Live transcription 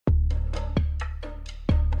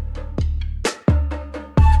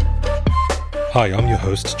Hi, I'm your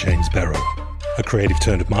host, James Barrow, a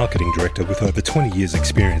creative-turned-marketing director with over 20 years'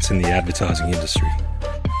 experience in the advertising industry.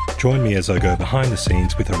 Join me as I go behind the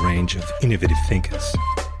scenes with a range of innovative thinkers.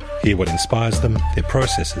 Hear what inspires them, their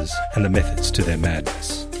processes, and the methods to their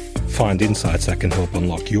madness. Find insights that can help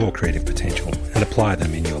unlock your creative potential and apply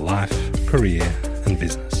them in your life, career, and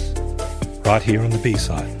business. Right here on the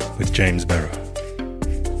B-Side with James Barrow.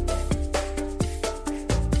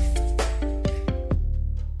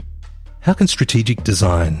 How can strategic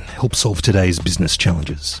design help solve today's business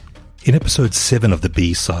challenges? In episode 7 of the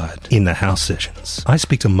B-Side, In the House Sessions, I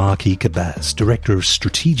speak to Marque Kabbaz, Director of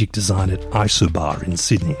Strategic Design at Isobar in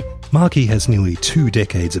Sydney. Marque has nearly 2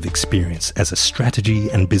 decades of experience as a strategy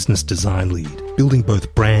and business design lead, building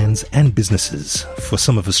both brands and businesses for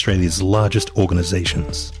some of Australia's largest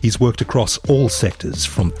organisations. He's worked across all sectors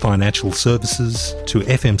from financial services to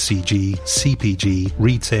FMCG, CPG,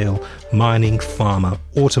 retail, mining, pharma,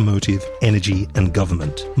 automotive, energy and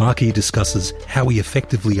government. Marque discusses how he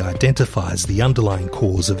effectively identifies the underlying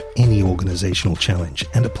cause of any organisational challenge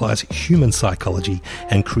and applies human psychology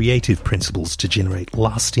and creative principles to generate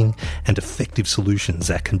lasting and effective solutions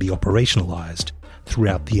that can be operationalised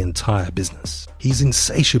throughout the entire business. He's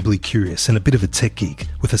insatiably curious and a bit of a tech geek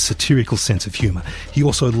with a satirical sense of humour. He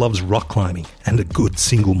also loves rock climbing and a good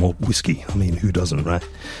single malt whiskey. I mean, who doesn't, right?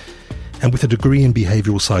 And with a degree in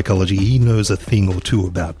behavioural psychology, he knows a thing or two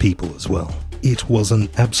about people as well. It was an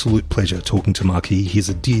absolute pleasure talking to Marque. He's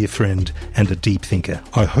a dear friend and a deep thinker.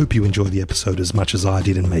 I hope you enjoy the episode as much as I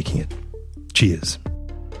did in making it. Cheers.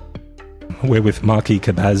 We're with Marque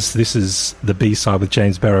Kabbaz. This is the B-Side with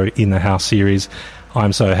James Barrow in the House series.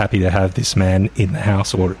 I'm so happy to have this man in the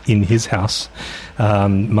house, or in his house.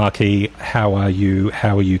 Marque, how are you?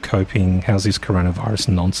 How are you coping? How's this coronavirus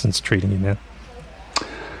nonsense treating you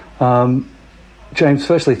now? James,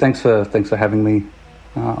 firstly, thanks for having me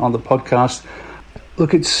on the podcast.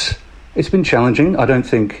 Look, it's been challenging. I don't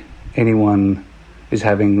think anyone is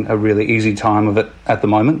having a really easy time of it at the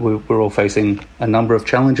moment. We're all facing a number of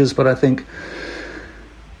challenges, but I think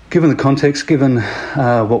given the context, given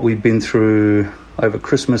what we've been through over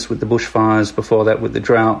Christmas with the bushfires, before that with the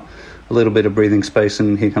drought, a little bit of breathing space,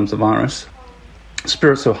 and here comes the virus.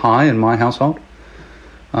 Spirits are high in my household.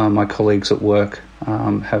 My colleagues at work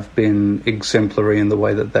have been exemplary in the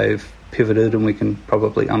way that they've pivoted, and we can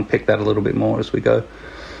probably unpick that a little bit more as we go.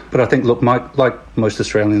 But I think, look, like most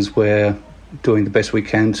Australians, we're doing the best we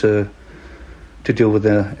can to deal with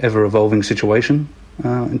the ever-evolving situation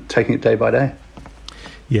and taking it day by day.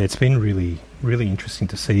 Yeah, it's been really, really interesting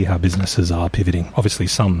to see how businesses are pivoting. Obviously,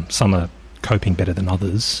 some are coping better than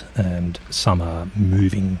others, and some are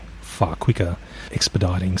moving far quicker,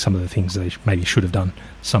 expediting some of the things they maybe should have done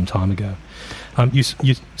some time ago. You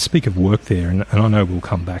speak of work there, and I know we'll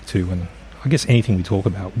come back to, and I guess anything we talk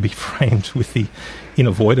about will be framed with the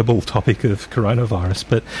unavoidable topic of coronavirus,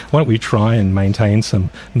 but why don't we try and maintain some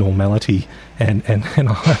normality? And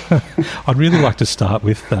I'd really like to start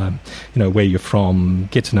with, where you're from,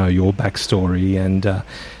 get to know your backstory, and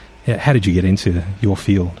how did you get into your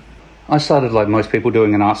field? I started, like most people,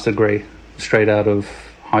 doing an arts degree straight out of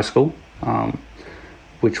high school,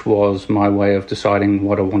 which was my way of deciding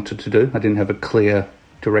what I wanted to do. I didn't have a clear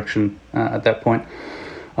direction at that point.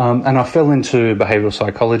 And I fell into behavioural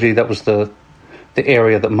psychology. That was the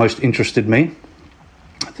area that most interested me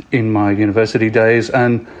in my university days.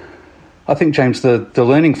 And I think, James, the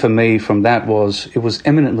learning for me from that was it was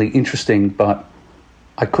eminently interesting, but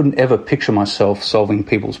I couldn't ever picture myself solving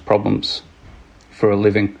people's problems for a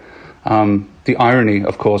living. The irony,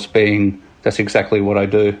 of course, being that's exactly what I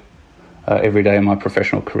do every day in my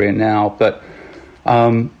professional career now. But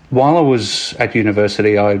while I was at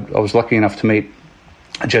university, I was lucky enough to meet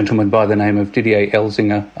a gentleman by the name of Didier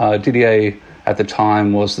Elzinger. Didier, at the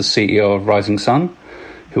time, was the CEO of Rising Sun,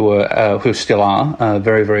 who still are a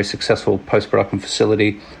very, very successful post-production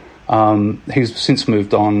facility. He's since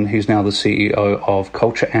moved on. He's now the CEO of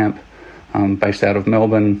Culture Amp, based out of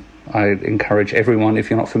Melbourne. I encourage everyone, if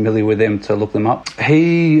you're not familiar with them, to look them up.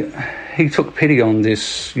 He took pity on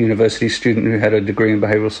this university student who had a degree in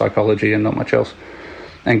behavioural psychology and not much else,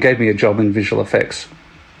 and gave me a job in visual effects.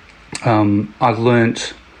 I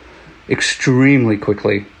learnt extremely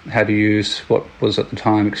quickly how to use what was at the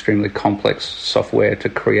time extremely complex software to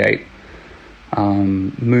create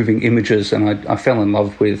moving images, and I fell in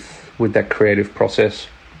love with that creative process.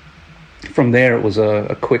 From there, it was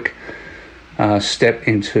a quick step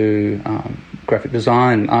into graphic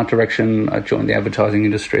design and art direction. I joined the advertising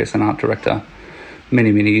industry as an art director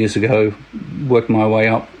many, many years ago, worked my way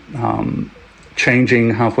up,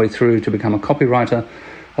 changing halfway through to become a copywriter.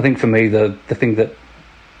 I think for me, the thing that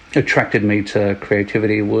attracted me to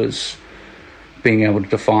creativity was being able to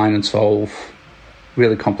define and solve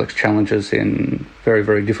really complex challenges in very,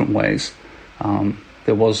 very different ways.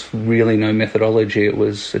 There was really no methodology. It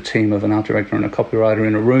was a team of an art director and a copywriter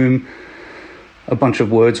in a room, a bunch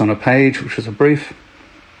of words on a page, which was a brief,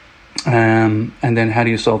 and then how do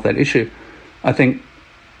you solve that issue? I think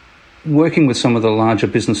working with some of the larger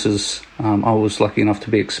businesses, I was lucky enough to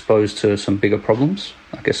be exposed to some bigger problems,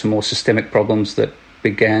 I guess some more systemic problems that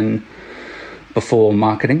began before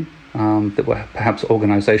marketing, that were perhaps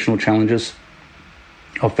organizational challenges.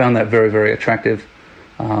 I found that very, very attractive.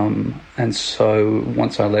 And so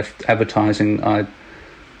once I left advertising, I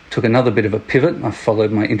took another bit of a pivot. I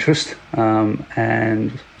followed my interest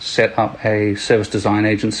and set up a service design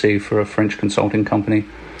agency for a French consulting company.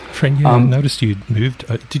 Friend, yeah, I noticed you moved.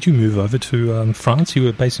 Did you move over to France? You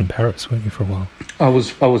were based in Paris, weren't you, for a while? I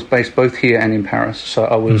was based both here and in Paris. So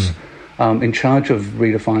I was in charge of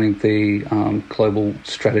redefining the global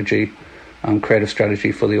strategy, creative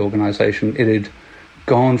strategy for the organisation. It had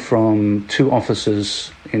gone from 2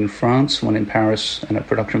 offices in France, one in Paris and a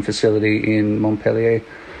production facility in Montpellier,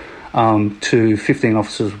 to 15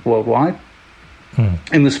 offices worldwide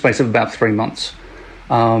in the space of about 3 months.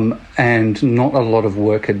 And not a lot of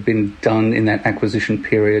work had been done in that acquisition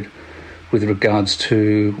period with regards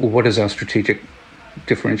to, well, what is our strategic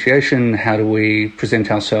differentiation? How do we present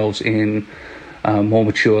ourselves in more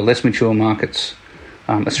mature, less mature markets?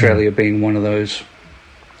 Australia being one of those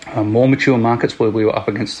more mature markets where we were up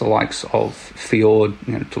against the likes of Fjord,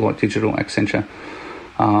 Deloitte Digital, Accenture,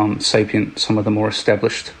 Sapient, some of the more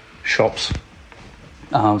established shops.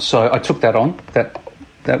 So I took that on.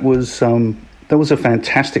 That was a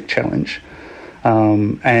fantastic challenge,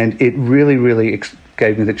 and it really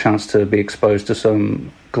gave me the chance to be exposed to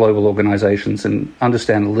some global organisations and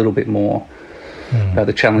understand a little bit more about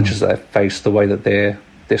the challenges they face, the way that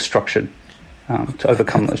they're structured to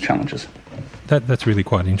overcome those challenges. That's really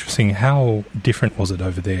quite interesting. How different was it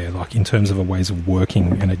over there, like in terms of a ways of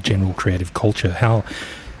working and a general creative culture? How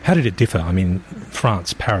did it differ? I mean,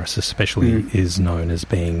 France, Paris especially, is known as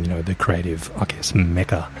being, the creative, I guess,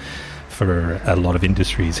 mecca for a lot of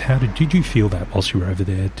industries. How did you feel that whilst you were over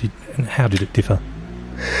there? And how did it differ?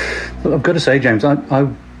 Well, I've got to say, James,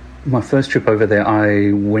 my first trip over there,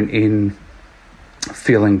 I went in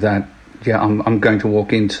feeling that, I'm going to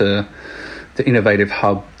walk into the innovative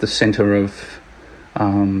hub, the centre of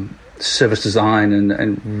service design,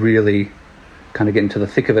 and really kind of get into the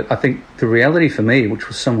thick of it. I think the reality for me, which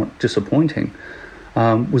was somewhat disappointing,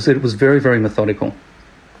 was that it was very, very methodical.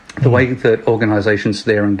 The way that organisations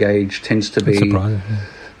there engage tends to be... surprising.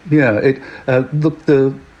 Look,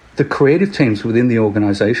 the creative teams within the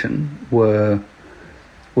organisation were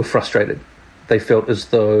frustrated. They felt as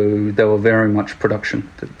though they were very much production.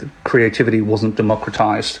 The creativity wasn't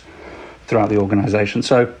democratised throughout the organisation.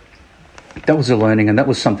 So that was a learning, and that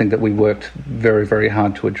was something that we worked very, very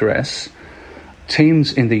hard to address.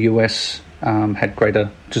 Teams in the US had greater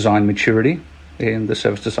design maturity in the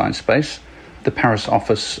service design space. The Paris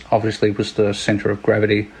office obviously was the centre of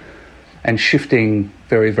gravity, and shifting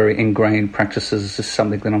very, very ingrained practices is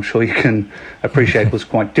something that I'm sure you can appreciate was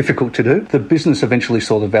quite difficult to do. The business eventually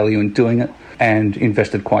saw the value in doing it and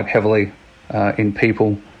invested quite heavily in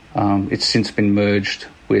people. It's since been merged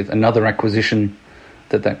with another acquisition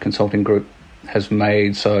that consulting group has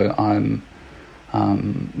made. So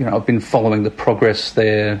I've been following the progress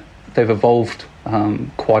there. They've evolved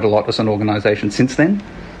quite a lot as an organisation since then.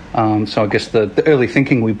 So I guess the early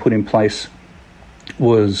thinking we put in place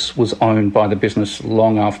was owned by the business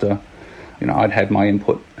long after, I'd had my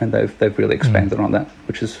input, and they've really expanded on that,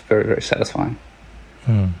 which is very, very satisfying.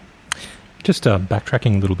 Just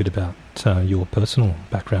backtracking a little bit about your personal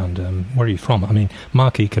background, where are you from? I mean,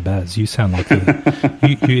 Marque Kabbaz, you sound like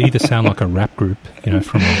you either sound like a rap group,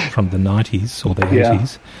 from the 90s or the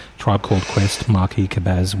 80s, Tribe Called Quest, Marque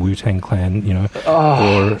Kabbaz, Wu-Tang Clan,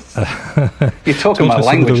 or... You're talking my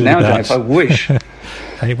language now, James, I wish.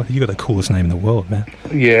 Hey, well, you got the coolest name in the world, man.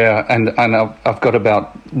 Yeah, and I've got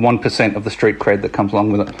about 1% of the street cred that comes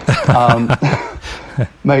along with it.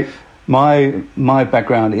 Mate, my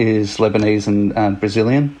background is Lebanese and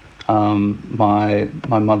Brazilian. My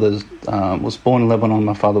mother was born in Lebanon.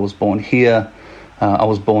 My father was born here. I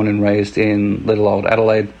was born and raised in little old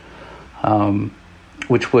Adelaide,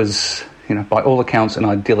 which was, by all accounts, an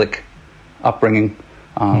idyllic upbringing.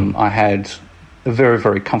 I had a very,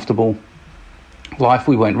 very comfortable life.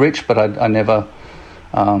 We weren't rich, but I never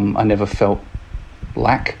felt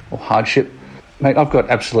lack or hardship. Mate, I've got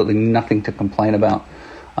absolutely nothing to complain about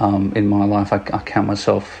in my life. I count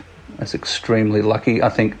myself as extremely lucky. I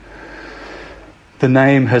think the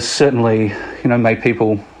name has certainly, made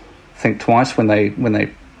people think twice when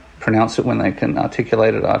they pronounce it, when they can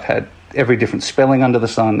articulate it. I've had every different spelling under the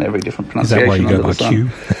sun, every different pronunciation. Is that why you under go by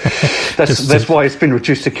the sun. Q? That's why it's been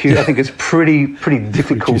reduced to Q. I think it's pretty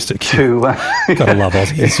difficult to. Gotta love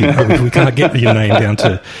Aussies. We can't get your name down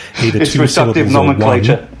to either it's two syllables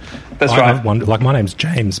nomenclature. or one. That's I right. wonder, like my name's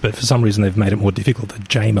James, but for some reason they've made it more difficult. The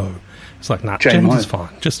JMO. It's like, nah, James is fine.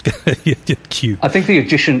 Just Q. I think the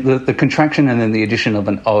addition, the contraction, and then the addition of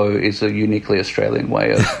an O is a uniquely Australian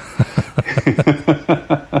way of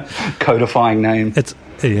codifying name.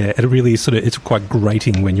 It really it's quite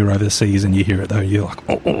grating when you're overseas and you hear it though. You're like,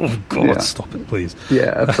 oh God, stop it, please.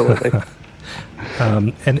 Yeah, absolutely.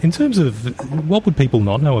 And in terms of what would people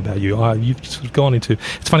not know about you, you've sort of gone into.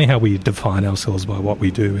 It's funny how we define ourselves by what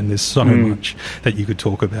we do, and there's so much that you could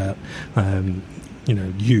talk about.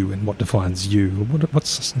 You and what defines you.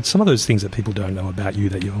 What's some of those things that people don't know about you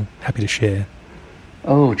that you're happy to share?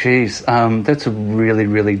 Oh, geez. That's a really,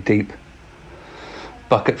 really deep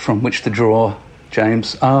bucket from which to draw,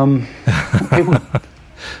 James. People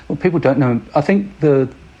don't know. I think the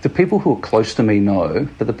people who are close to me know,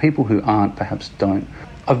 but the people who aren't perhaps don't.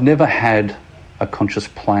 I've never had a conscious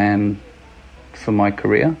plan for my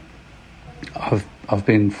career. I've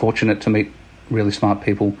been fortunate to meet really smart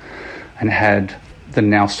people and had the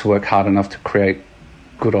nous to work hard enough to create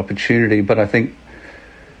good opportunity. But I think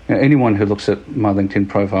anyone who looks at my LinkedIn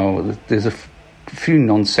profile, there's a few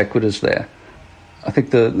non sequiturs there. I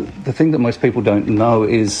think the thing that most people don't know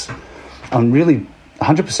is I'm really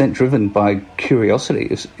 100% driven by curiosity.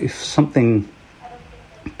 If something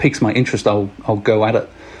piques my interest, I'll go at it.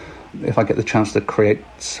 If I get the chance to create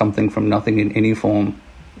something from nothing in any form,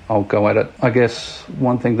 I'll go at it. I guess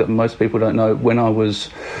one thing that most people don't know, when I was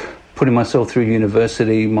putting myself through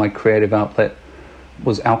university, my creative outlet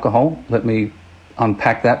was alcohol. Let me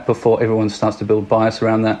unpack that before everyone starts to build bias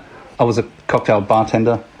around that. I was a cocktail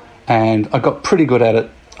bartender, and I got pretty good at it.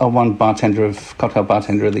 I won Cocktail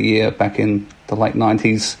Bartender of the Year back in the late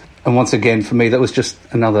 90s. And once again, for me, that was just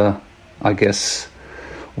another, I guess,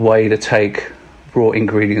 way to take raw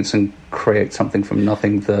ingredients and create something from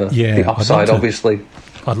nothing. The upside, obviously.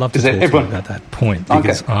 I'd love to talk to you about that point,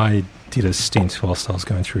 because I did a stint whilst I was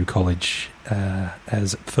going through college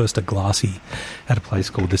as first a glassy at a place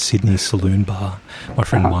called the Sydney Saloon Bar. My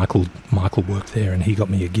friend Michael worked there, and he got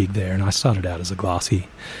me a gig there, and I started out as a glassy.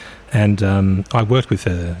 And I worked with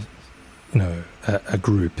a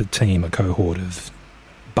group, a team, a cohort of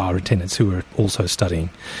bar attendants who were also studying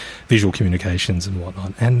visual communications and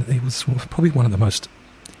whatnot. And it was probably one of the most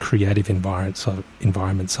creative environments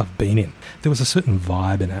I've been in. There was a certain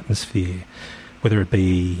vibe and atmosphere, whether it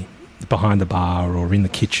be behind the bar or in the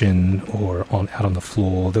kitchen or out on the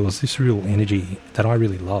floor. There was this real energy that I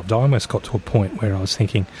really loved. I almost got to a point where I was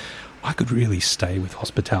thinking, I could really stay with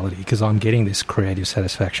hospitality because I'm getting this creative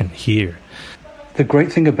satisfaction here. The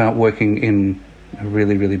great thing about working in a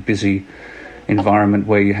really, really busy environment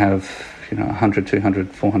where you have 100, 200,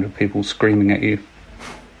 400 people screaming at you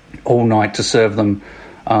all night to serve them,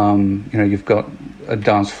 you've got a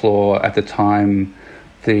dance floor at the time.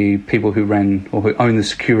 The people who ran or who own the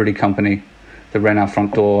security company that ran our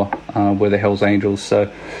front door were the Hells Angels.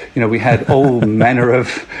 So, we had all manner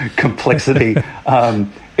of complexity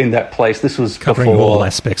in that place. This was covering before all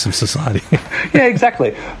aspects of society. Yeah,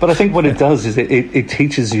 exactly. But I think what it does is it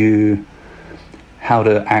teaches you how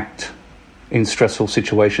to act in stressful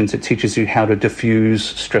situations. It teaches you how to diffuse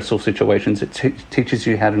stressful situations. It teaches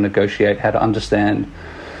you how to negotiate, how to understand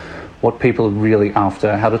what people are really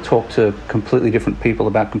after, how to talk to completely different people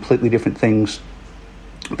about completely different things,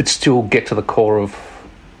 but still get to the core of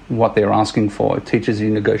what they're asking for. It teaches you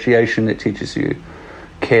negotiation. It teaches you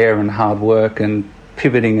care and hard work and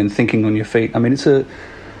pivoting and thinking on your feet. I mean,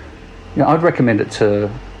 I'd recommend it to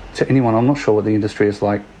anyone. I'm not sure what the industry is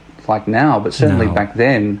like now, but certainly back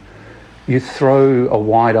then, you throw a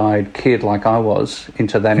wide-eyed kid like I was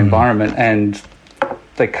into that environment, and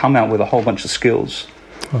they come out with a whole bunch of skills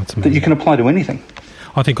that you can apply to anything.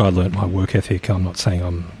 I think I learnt my work ethic. I'm not saying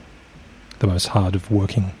I'm the most hard of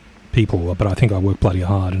working people, but I think I work bloody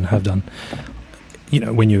hard and have done.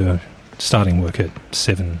 When you're starting work at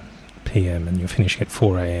 7 p.m. and you're finishing at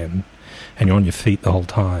 4 a.m. and you're on your feet the whole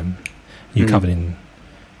time, you're covered in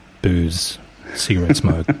booze, cigarette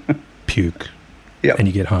smoke, puke, and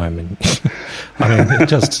you get home, and it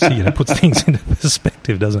just puts things into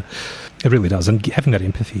perspective, doesn't it? It really does. And having that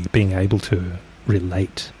empathy, being able to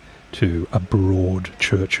relate to a broad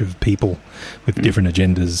church of people with different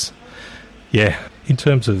agendas. Yeah. In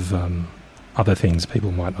terms of other things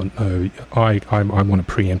people might not know, I want to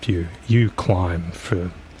preempt you. You climb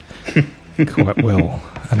for quite well,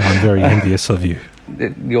 and I'm very envious of you.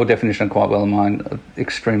 your definition quite well and mine are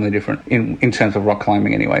extremely different in terms of rock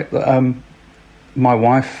climbing anyway. My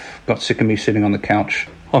wife got sick of me sitting on the couch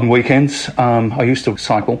on weekends. I used to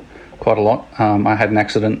cycle quite a lot. I had an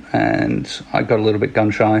accident and I got a little bit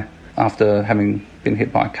gun-shy after having been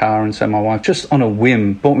hit by a car, and so my wife, just on a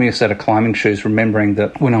whim, bought me a set of climbing shoes, remembering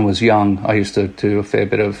that when I was young I used to do a fair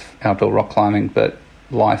bit of outdoor rock climbing, but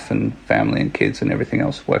life and family and kids and everything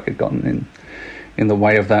else, work had gotten in the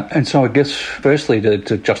way of that. And so I guess firstly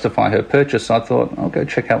to justify her purchase, I thought I'll go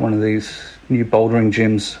check out one of these new bouldering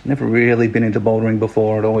gyms. Never really been into bouldering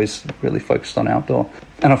before. I'd always really focused on outdoor,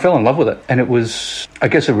 and I fell in love with it, and it was, I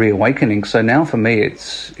guess, a reawakening. So now for me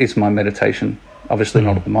it's my meditation. Obviously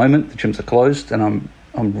not at the moment, the gyms are closed, and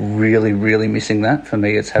I'm really, really missing that. For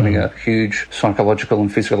me, it's having a huge psychological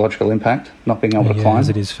and physiological impact, not being able to climb. As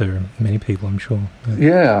it is for many people, I'm sure.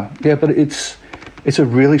 Yeah, but it's a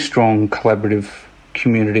really strong collaborative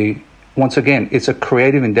community. Once again, it's a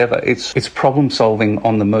creative endeavour. It's problem solving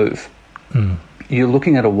on the move. You're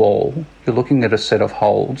looking at a wall, you're looking at a set of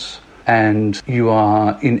holds, and you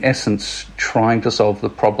are, in essence, trying to solve the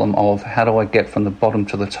problem of how do I get from the bottom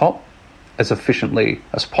to the top as efficiently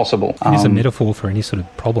as possible. It is a metaphor for any sort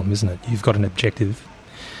of problem, isn't it? You've got an objective.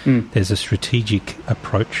 There's a strategic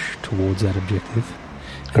approach towards that objective.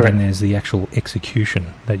 And Correct. then there's the actual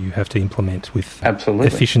execution that you have to implement with Absolutely.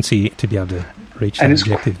 efficiency to be able to reach that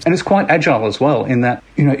objective. And it's quite agile as well, in that,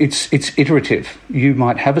 it's iterative. You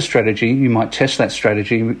might have a strategy, you might test that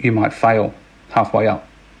strategy, you might fail halfway up.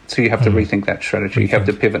 So you have to rethink that strategy. You have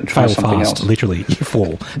to pivot and try something else. Literally, you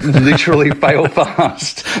fall. Literally fail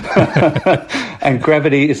fast. And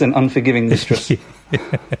gravity is an unforgiving mistress.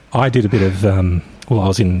 I did a bit of, I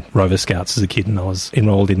was in Rover Scouts as a kid, and I was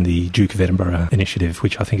enrolled in the Duke of Edinburgh initiative,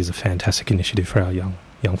 which I think is a fantastic initiative for our young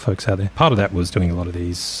folks out there. Part of that was doing a lot of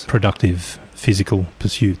these productive physical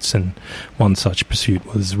pursuits, and one such pursuit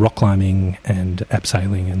was rock climbing and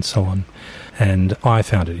abseiling and so on. And I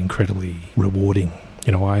found it incredibly rewarding.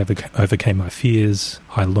 I overcame my fears.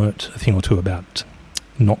 I learnt a thing or two about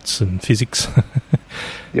knots and physics,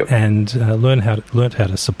 and learned how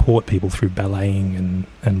to support people through balleting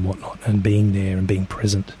and whatnot, and being there and being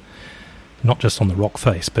present, not just on the rock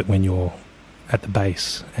face, but when you're at the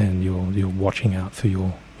base and you're watching out for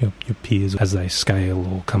your peers as they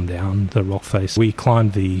scale or come down the rock face. We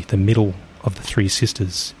climbed the middle of the Three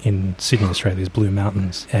Sisters in Sydney, Australia's Blue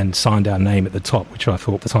Mountains, and signed our name at the top, which I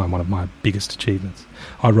thought at the time one of my biggest achievements.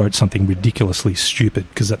 I wrote something ridiculously stupid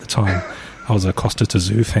because at the time I was a Costa to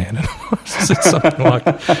Zoo fan, and I said something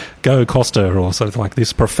like "Go Costa" or sort of like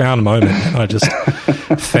this profound moment, and I just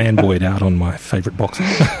fanboyed out on my favourite boxer.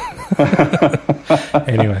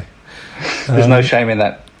 Anyway, there's no shame in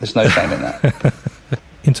that.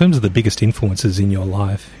 In terms of the biggest influences in your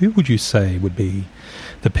life, who would you say would be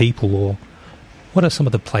the people, or what are some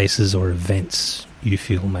of the places or events you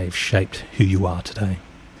feel may have shaped who you are today?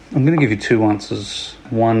 I'm going to give you two answers.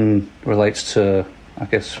 One relates to, I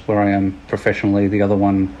guess, where I am professionally. The other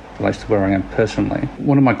one relates to where I am personally.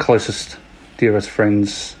 One of my closest, dearest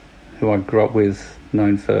friends, who I grew up with,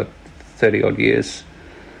 known for 30-odd years,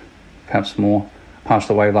 perhaps more, passed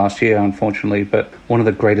away last year, unfortunately. But one of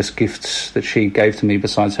the greatest gifts that she gave to me,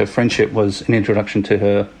 besides her friendship, was an introduction to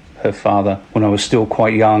her father when I was still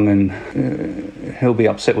quite young, and he'll be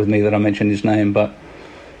upset with me that I mentioned his name, but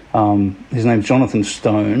his name's Jonathan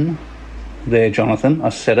Stone. There, Jonathan, I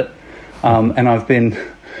said it. And I've been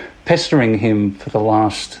pestering him for the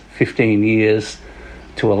last 15 years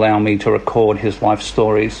to allow me to record his life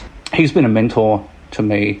stories. He's been a mentor to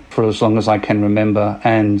me for as long as I can remember,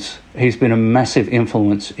 and he's been a massive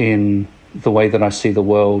influence in the way that I see the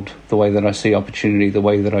world, the way that I see opportunity, the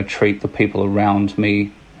way that I treat the people around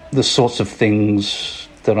me, the sorts of things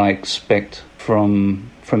that I expect from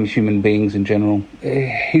human beings in general.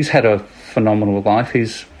 He's had a phenomenal life. He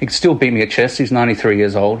can still beat me at chess. He's 93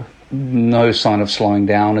 years old. No sign of slowing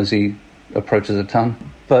down as he approaches a ton.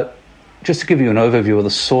 But just to give you an overview of the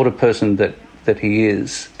sort of person that he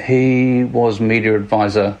is, he was media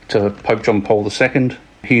advisor to Pope John Paul II.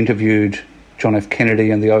 He interviewed John F.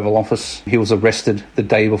 Kennedy in the Oval Office. He was arrested the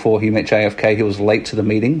day before he met JFK. He was late to the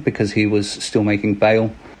meeting because he was still making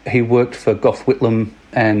bail. He worked for Gough Whitlam,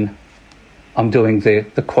 and I'm doing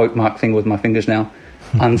the quote mark thing with my fingers now,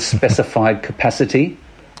 unspecified capacity.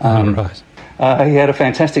 Right. He had a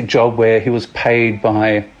fantastic job where he was paid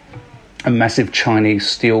by a massive Chinese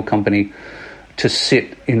steel company to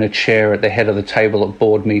sit in a chair at the head of the table at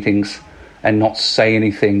board meetings and not say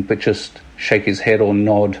anything, but just shake his head or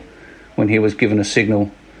nod when he was given a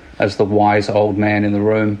signal as the wise old man in the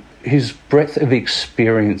room. His breadth of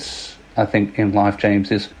experience I think, in life,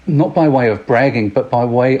 James, is not by way of bragging, but by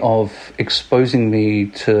way of exposing me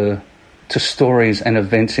to stories and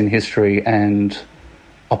events in history and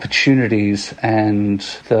opportunities and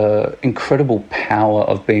the incredible power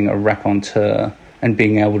of being a raconteur and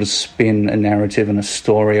being able to spin a narrative and a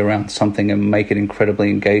story around something and make it incredibly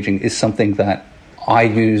engaging is something that I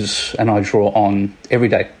use and I draw on every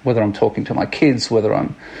day, whether I'm talking to my kids, whether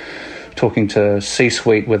I'm talking to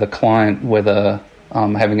C-suite with a client, whether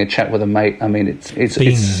I'm having a chat with a mate. I mean, it's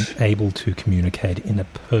being able to communicate in a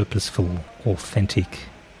purposeful, authentic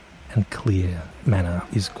and clear manner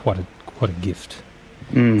is quite a gift.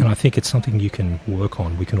 And I think it's something you can work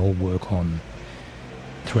on. We can all work on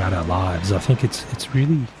throughout our lives. I think it's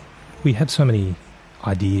really, we have so many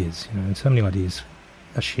ideas, and so many ideas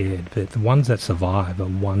are shared, but the ones that survive are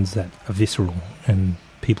ones that are visceral and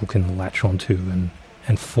people can latch onto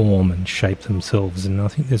and form and shape themselves. And I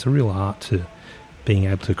think there's a real art to being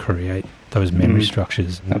able to create those memory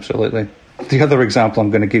structures. Absolutely. The other example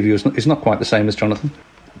I'm going to give you is not quite the same as Jonathan,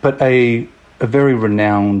 but a very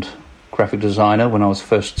renowned graphic designer when I was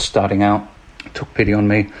first starting out took pity on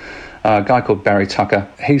me. A guy called Barry Tucker.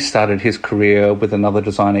 He started his career with another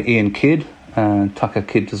designer, Ian Kidd. Tucker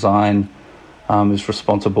Kidd Design is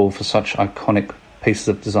responsible for such iconic pieces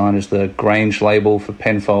of design as the Grange label for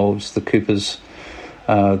Penfolds, the Cooper's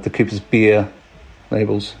beer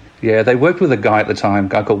labels. Yeah, they worked with a guy at the time, a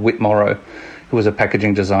guy called Whit Morrow, who was a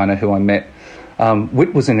packaging designer who I met.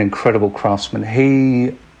 Whit was an incredible craftsman.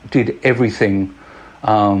 He did everything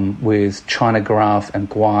with China graph and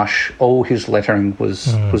gouache. All his lettering was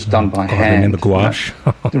done by hand. I remember gouache.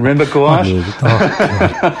 Remember gouache?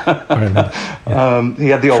 I remember. He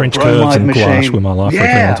had the old French bromide curves and machine. gouache were my life for a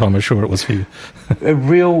very long time. I'm sure it was for you. A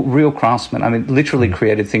real craftsman. I mean, literally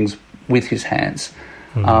created things with his hands.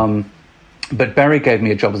 But Barry gave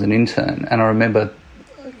me a job as an intern, and I remember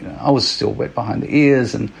I was still wet behind the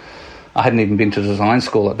ears, and I hadn't even been to design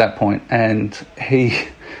school at that point, and he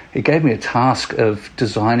gave me a task of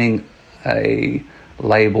designing a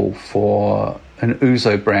label for an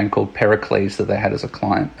ouzo brand called Pericles that they had as a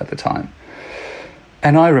client at the time.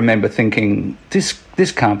 And I remember thinking, this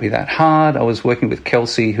can't be that hard. I was working with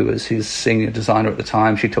Kelsey, who was his senior designer at the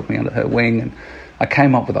time. She took me under her wing, and I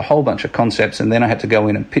came up with a whole bunch of concepts, and then I had to go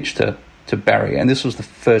in and pitch to Barry. And this was the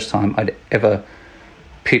first time I'd ever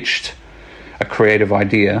pitched a creative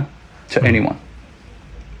idea to anyone.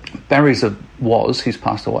 Barry's he's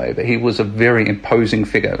passed away, but he was a very imposing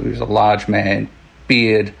figure. He was a large man,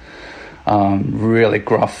 beard, really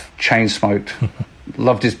gruff, chain smoked,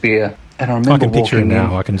 loved his beer. And I remember I can picture him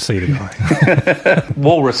now. In, I can see the guy.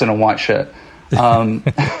 walrus in a white shirt. And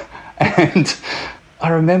I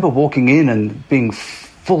remember walking in and being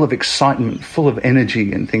full of excitement, full of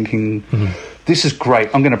energy, and thinking, this is great.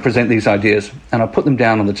 I'm going to present these ideas. And I put them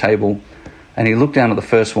down on the table, and he looked down at the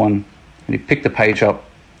first one, and he picked the page up,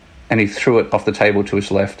 and he threw it off the table to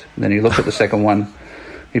his left. And then he looked at the second one,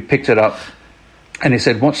 he picked it up, and he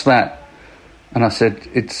said, "What's that?" And I said,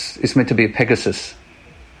 it's meant to be a Pegasus.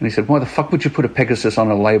 And he said, "Why the fuck would you put a Pegasus on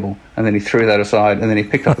a label?" And then he threw that aside, and then he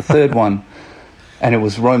picked up the third one, and it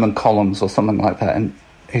was Roman columns or something like that. And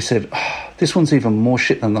he said, "This one's even more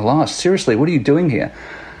shit than the last. Seriously, what are you doing here?"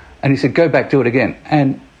 And he said, "Go back, do it again."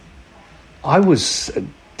 And I was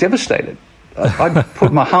devastated. I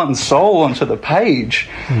put my heart and soul onto the page,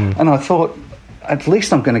 and I thought, at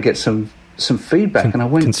least I'm going to get some feedback. And I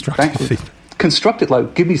went back constructed,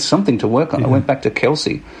 like, give me something to work on. I went back to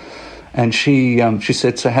Kelsey, and she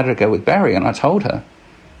said, "So how did it go with Barry?" And I told her,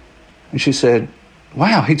 and she said,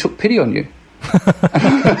 "Wow, he took pity on you."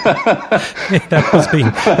 that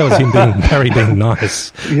was him Barry being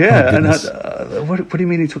nice. Yeah, and what do you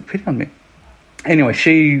mean he took pity on me? Anyway,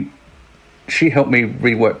 she helped me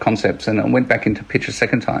rework concepts, and I went back into pitch a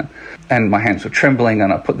second time, and my hands were trembling,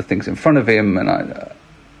 and I put the things in front of him, and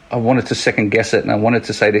I wanted to second guess it, and I wanted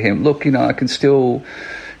to say to him, "Look, I can still,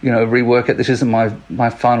 rework it. This isn't my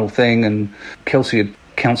final thing." And Kelsey had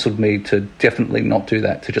counseled me to definitely not do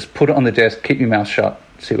that, to just put it on the desk, keep your mouth shut,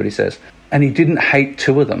 see what he says. And he didn't hate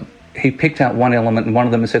two of them. He picked out one element in one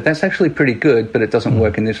of them and said, "That's actually pretty good, but it doesn't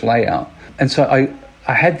work in this layout." And so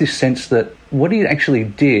I had this sense that what he actually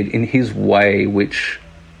did in his way, which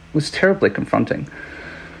was terribly confronting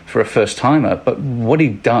for a first-timer, but what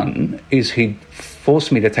he'd done is he'd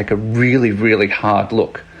forced me to take a really, really hard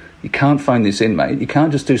look. You can't phone this in, mate. You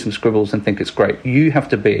can't just do some scribbles and think it's great. You have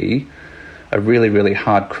to be a really, really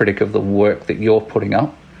hard critic of the work that you're putting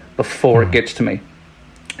up before it gets to me.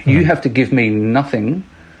 You have to give me nothing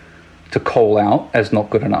to call out as not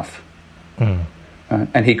good enough.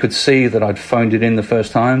 And he could see that I'd phoned it in the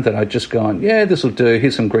first time, that I'd just gone, yeah, this will do,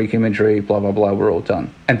 here's some Greek imagery, blah, blah, blah, we're all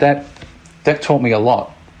done. And that taught me a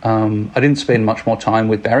lot. I didn't spend much more time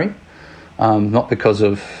with Barry, not because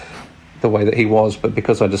of the way that he was, but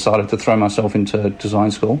because I decided to throw myself into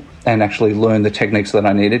design school and actually learn the techniques that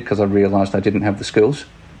I needed, because I realised I didn't have the skills.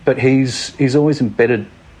 But he's always embedded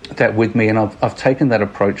that with me, and I've taken that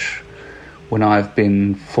approach when I've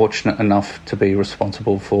been fortunate enough to be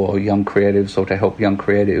responsible for young creatives or to help young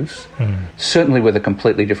creatives, certainly with a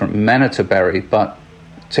completely different manner to Barry, but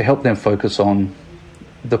to help them focus on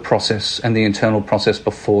the process and the internal process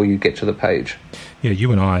before you get to the page. Yeah,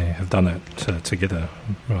 you and I have done that together,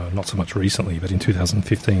 not so much recently, but in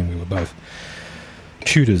 2015 we were both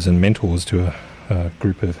tutors and mentors to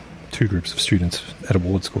two groups of students at a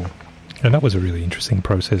ward school. And that was a really interesting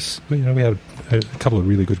process. We had a couple of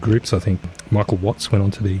really good groups. I think Michael Watts went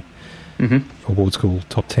on to be award school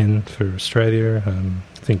top 10 for Australia.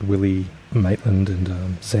 I think Willie Maitland and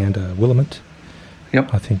Xander Willamette.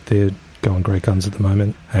 Yep. I think they're going great guns at the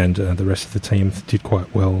moment, and the rest of the team did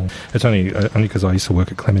quite well. It's only because I used to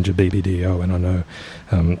work at Clemenger BBDO, and I know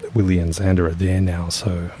Willie and Xander are there now,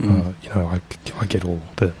 so I get all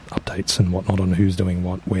the updates and whatnot on who's doing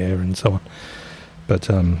what, where, and so on. But,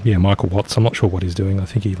 Michael Watts, I'm not sure what he's doing. I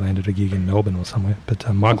think he landed a gig in Melbourne or somewhere.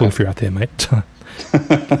 But, Michael, if you're out there, mate,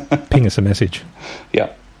 ping us a message.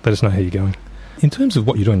 Yeah. Let us know how you're going. In terms of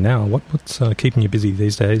what you're doing now, what's keeping you busy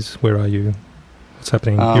these days? Where are you? What's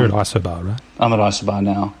happening? You're at Isobar, right? I'm at Isobar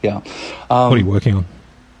now, yeah. What are you working on?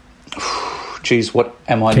 Geez, what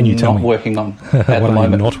am I not working on what at the moment?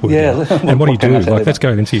 Are you not working on? And what do you do? Let's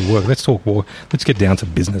go into your work. Let's talk war. Let's get down to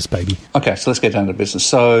business, baby. Okay, so let's get down to business.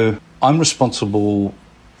 So I'm responsible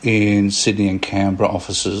in Sydney and Canberra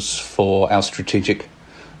offices for our strategic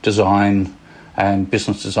design and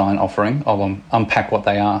business design offering. I'll unpack what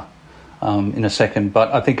they are in a second,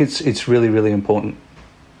 but I think it's really, really important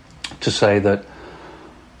to say that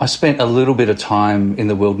I spent a little bit of time in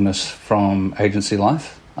the wilderness from agency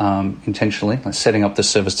life. Intentionally, like setting up the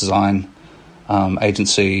service design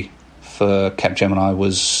agency for Capgemini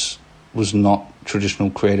was not traditional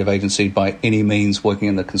creative agency by any means, working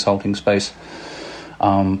in the consulting space.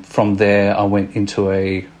 From there, I went into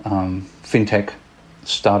a fintech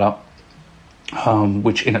startup,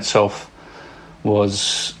 which in itself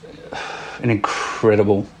was an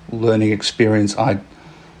incredible learning experience. I'd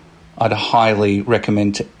highly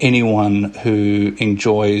recommend to anyone who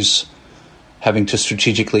enjoys having to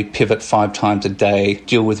strategically pivot 5 times a day,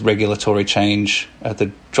 deal with regulatory change at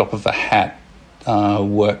the drop of a hat,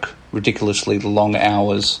 work ridiculously long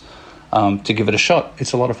hours to give it a shot.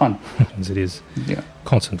 It's a lot of fun. As it is. Yeah.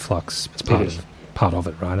 Constant flux. It's part of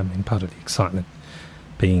it, right? I mean, part of the excitement,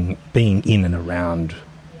 being in and around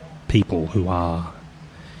people who are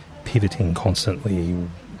pivoting constantly,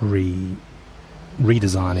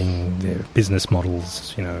 redesigning their business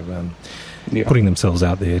models, putting themselves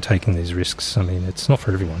out there, taking these risks. I mean, it's not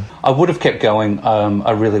for everyone. I would have kept going.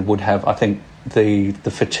 I really would have. I think the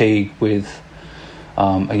fatigue with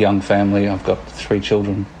a young family, I've got 3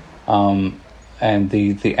 children, and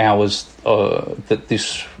the hours that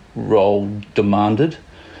this role demanded,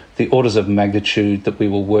 the orders of magnitude that we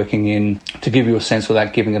were working in, to give you a sense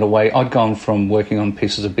without giving it away, I'd gone from working on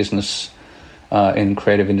pieces of business in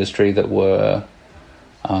creative industry that were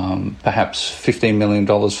perhaps $15 million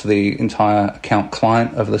for the entire account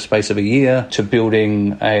client over the space of a year, to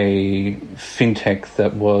building a fintech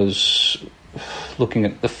that was looking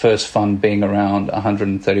at the first fund being around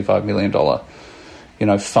 $135 million,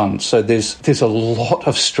 fund. So there's a lot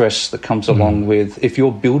of stress that comes along with, if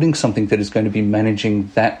you're building something that is going to be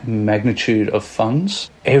managing that magnitude of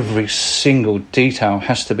funds, every single detail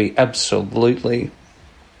has to be absolutely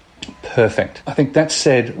perfect. I think that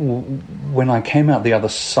said, when I came out the other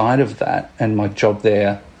side of that and my job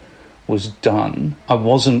there was done, I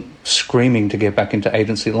wasn't screaming to get back into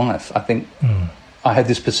agency life. I think I had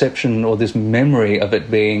this perception or this memory of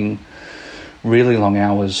it being really long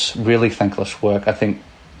hours, really thankless work. I think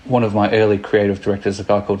one of my early creative directors, a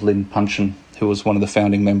guy called Lynn Punchin, who was one of the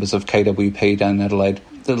founding members of KWP down in Adelaide,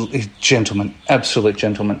 the gentleman, absolute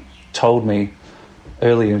gentleman, told me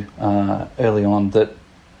early on that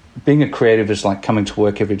being a creative is like coming to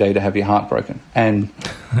work every day to have your heart broken. And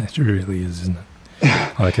it really is, isn't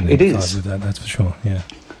it? I can empathize with that, that's for sure, yeah.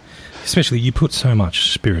 Especially you put so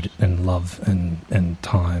much spirit and love and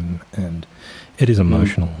time, and it is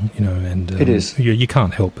emotional, and it is. You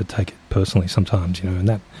can't help but take it personally sometimes,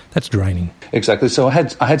 and that's draining. Exactly. So I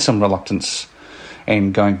had some reluctance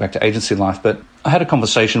in going back to agency life, but I had a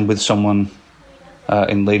conversation with someone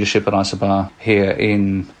in leadership at Isobar here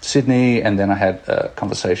in Sydney, and then I had a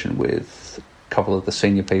conversation with couple of the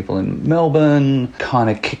senior people in Melbourne, kind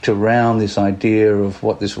of kicked around this idea of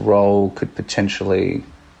what this role could potentially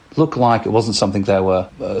look like. It wasn't something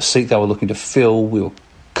a seat they were looking to fill. We were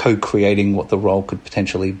co-creating what the role could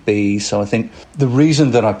potentially be. So I think the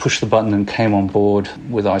reason that I pushed the button and came on board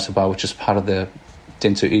with Isobar, which is part of the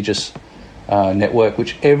Dentsu Aegis network,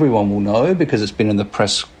 which everyone will know because it's been in the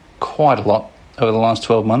press quite a lot over the last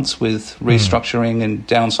 12 months with restructuring and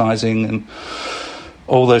downsizing and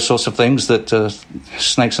all those sorts of things that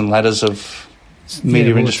snakes and ladders of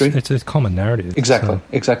media industry. It's a common narrative.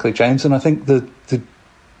 Exactly, James. And I think the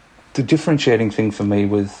differentiating thing for me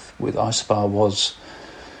with Isobar was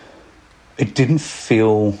it didn't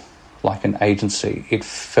feel like an agency. It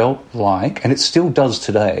felt like, and it still does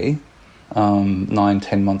today,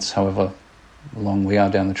 9-10 months, however long we are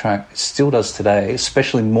down the track, it still does today,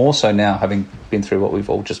 especially more so now, having been through what we've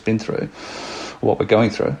all just been through, what we're going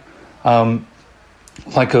through,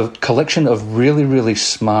 like a collection of really, really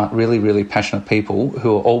smart, really, really passionate people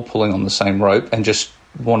who are all pulling on the same rope and just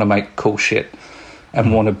want to make cool shit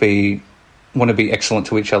and want to be excellent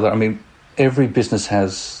to each other. I mean, every business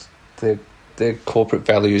has their corporate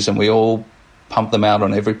values, and we all pump them out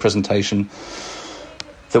on every presentation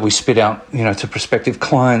that we spit out, to prospective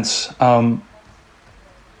clients.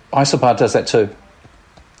 Isobar does that too.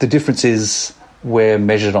 The difference is we're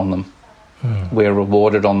measured on them. We're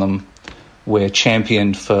rewarded on them. We're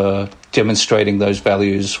championed for demonstrating those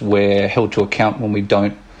values. We're held to account when we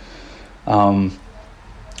don't.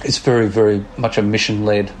 It's very, very much a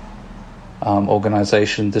mission-led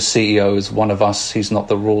organisation. The CEO is one of us. He's not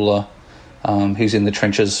the ruler. He's in the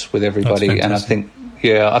trenches with everybody. And I think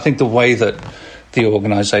the way that the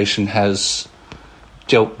organisation has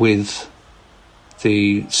dealt with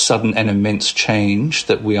the sudden and immense change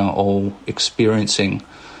that we are all experiencing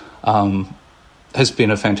has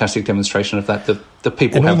been a fantastic demonstration of that. The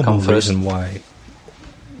people have come first. And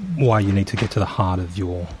why you need to get to the heart of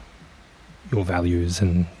your values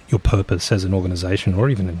and your purpose as an organisation or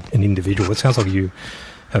even an individual. It sounds like you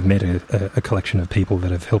have met a collection of people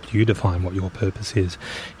that have helped you define what your purpose is,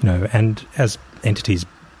 and as entities,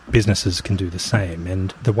 businesses can do the same.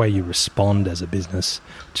 And the way you respond as a business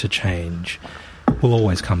to change will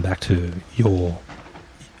always come back to your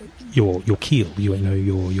keel,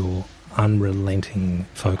 your unrelenting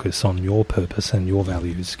focus on your purpose and your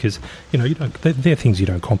values, because they're things you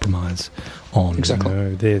don't compromise on.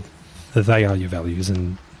 Exactly. They are your values,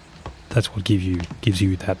 and that's what gives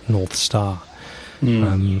you that North Star.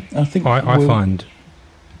 I find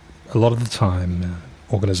a lot of the time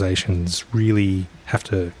organisations really have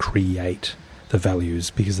to create the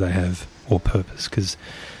values because they have, or purpose, because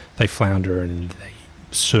they flounder and they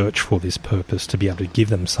search for this purpose to be able to give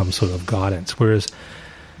them some sort of guidance, whereas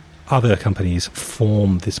other companies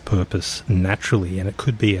form this purpose naturally, and it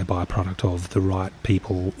could be a byproduct of the right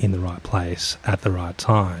people in the right place at the right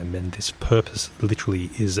time. And this purpose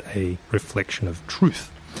literally is a reflection of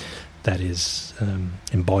truth that is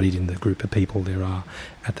embodied in the group of people there are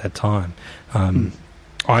at that time.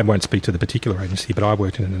 I won't speak to the particular agency, but I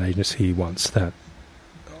worked in an agency once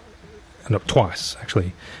twice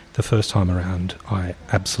actually. The first time around, I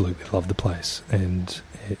absolutely loved the place, and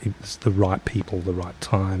it was the right people, the right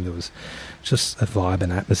time. There was just a vibe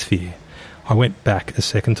and atmosphere. I went back a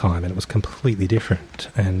second time and it was completely different,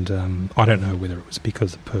 and I don't know whether it was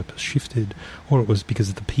because the purpose shifted or it was because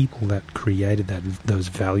of the people that created those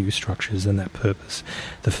value structures and that purpose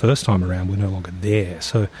the first time around were no longer there.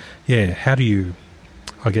 So how do you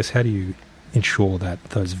ensure that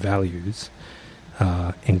those values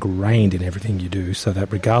are ingrained in everything you do, so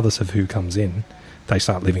that regardless of who comes in, they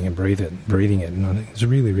start living and breathing it? And I think it's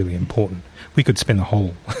really, really important. We could spend a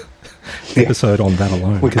whole episode on that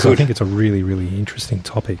alone, because I think it's a really, really interesting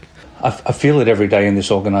topic. I feel it every day in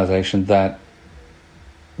this organisation that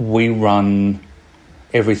we run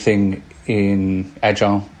everything in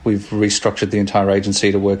Agile. We've restructured the entire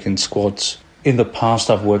agency to work in squads. In the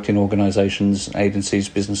past, I've worked in organisations, agencies,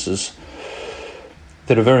 businesses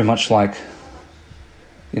that are very much like,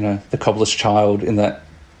 the cobbler's child, in that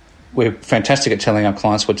we're fantastic at telling our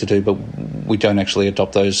clients what to do, but we don't actually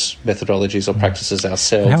adopt those methodologies or practices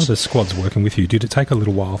ourselves. How are the squads working with you? Did it take a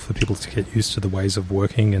little while for people to get used to the ways of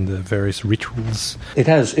working and the various rituals? It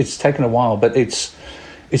has. It's taken a while, but it's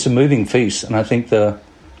a moving feast. And I think the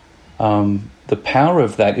power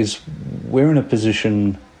of that is we're in a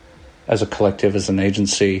position as a collective, as an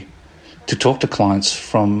agency, to talk to clients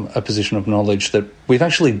from a position of knowledge that we've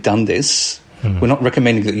actually done this. We're not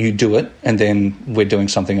recommending that you do it and then we're doing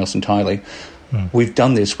something else entirely. We've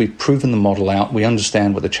done this. We've proven the model out. We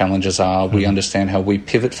understand what the challenges are. We understand how we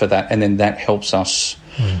pivot for that. And then that helps us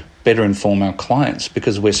better inform our clients,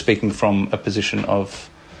 because we're speaking from a position of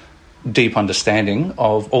deep understanding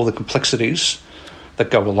of all the complexities that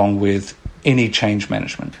go along with any change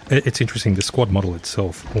management. It's interesting, the squad model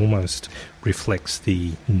itself almost reflects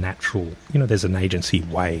the natural, there's an agency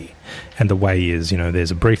way, and the way is, there's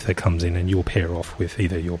a brief that comes in and you'll pair off with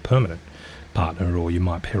either your permanent partner or you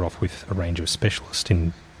might pair off with a range of specialists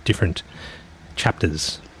in different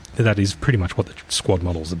chapters. That is pretty much what the squad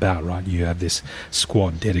model is about, right? You have this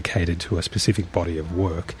squad dedicated to a specific body of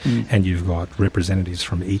work, and you've got representatives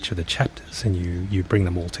from each of the chapters, and you bring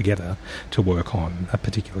them all together to work on a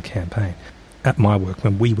particular campaign. At my work,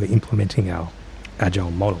 when we were implementing our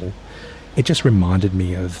agile model, it just reminded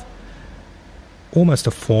me of almost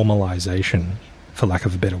a formalisation, for lack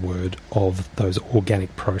of a better word, of those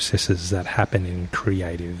organic processes that happen in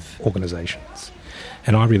creative organisations.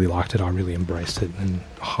 And I really liked it, I really embraced it, and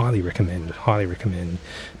highly recommend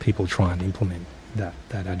people try and implement that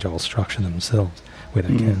agile structure themselves where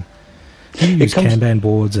they can. Do you use Kanban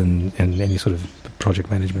boards and any sort of project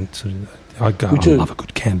management? I love a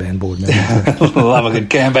good Kanban board. Love a good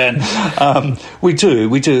Kanban. We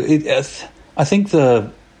do. I think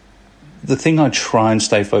the thing I try and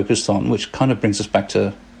stay focused on, which kind of brings us back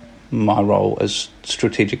to my role as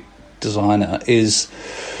strategic designer, is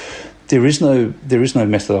there is no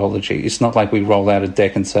methodology. It's not like we roll out a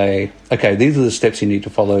deck and say, okay, these are the steps you need to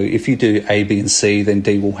follow. If you do A, B, and C, then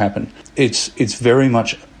D will happen. It's very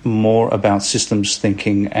much more about systems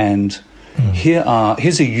thinking, and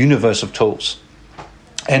here's a universe of tools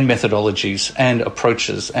and methodologies and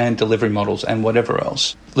approaches and delivery models and whatever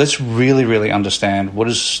else. Let's really, really understand what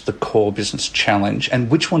is the core business challenge and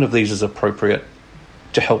which one of these is appropriate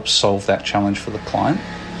to help solve that challenge for the client,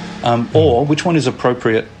 or which one is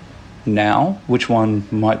appropriate now, which one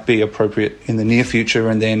might be appropriate in the near future,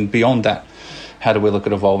 and then beyond that, how do we look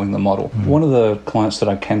at evolving the model? One of the clients that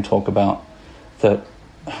I can talk about that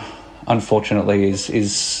unfortunately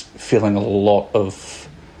is feeling a lot of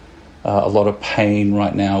pain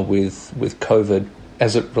right now with COVID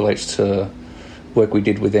as it relates to work we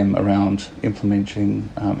did with them around implementing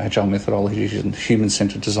agile methodologies and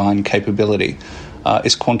human-centered design capability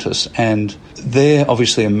is Qantas. And they're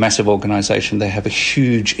obviously a massive organisation. They have a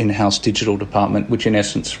huge in-house digital department, which in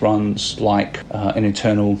essence runs like an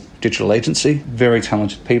internal digital agency. Very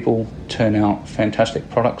talented people, turn out fantastic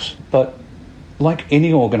products. But like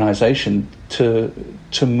any organisation, to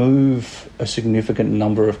move a significant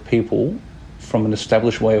number of people from an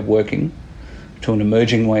established way of working to an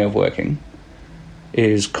emerging way of working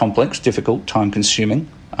is complex, difficult, time-consuming.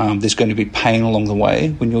 There's going to be pain along the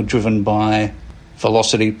way when you're driven by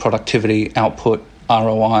velocity, productivity, output,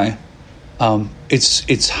 ROI.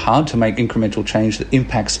 It's hard to make incremental change that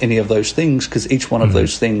impacts any of those things, because each one of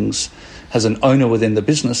those things has an owner within the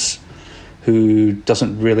business who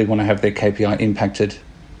doesn't really want to have their KPI impacted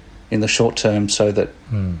in the short term, so that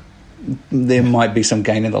there might be some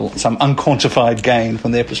gain some unquantified gain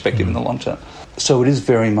from their perspective in the long term. So it is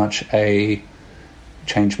very much a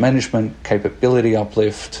change management, capability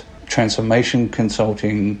uplift, transformation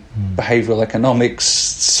consulting, behavioural economics,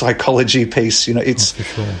 psychology piece. It's for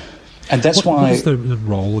sure. And that's why. What is the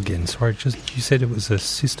role again? Sorry, you said it was a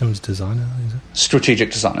systems designer, is it?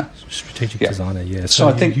 Strategic designer. Strategic designer, yeah. So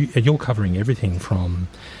I think you're covering everything from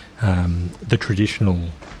the traditional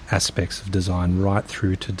aspects of design right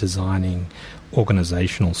through to designing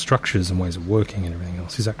organisational structures and ways of working and everything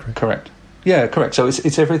else. Is that correct? Correct. Yeah, correct. So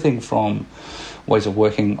it's everything from ways of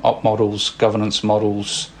working, op models, governance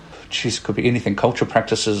models, could be anything, culture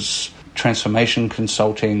practices, transformation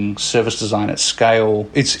consulting, service design at scale.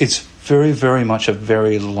 It's very, very much a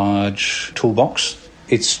very large toolbox.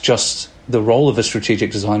 It's just the role of a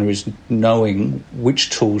strategic designer is knowing which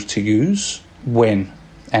tools to use, when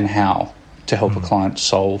and how, to help a client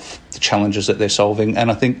solve the challenges that they're solving. And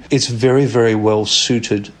I think it's very, very well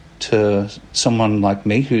suited to someone like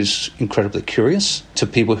me who's incredibly curious, to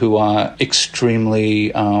people who are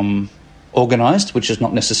extremely organised, which is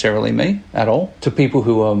not necessarily me at all, to people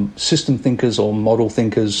who are system thinkers or model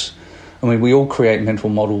thinkers. I mean, we all create mental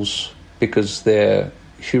models because they're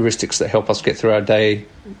heuristics that help us get through our day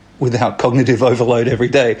without cognitive overload every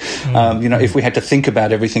day. If we had to think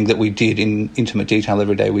about everything that we did in intimate detail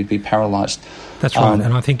every day, we'd be paralysed. That's right.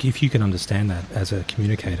 And I think if you can understand that as a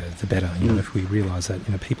communicator, the better. If we realise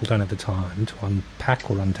that people don't have the time to unpack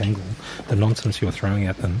or untangle the nonsense you're throwing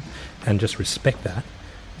at them, and just respect that,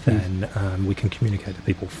 then we can communicate to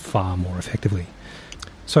people far more effectively.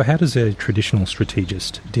 So how does a traditional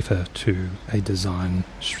strategist differ to a design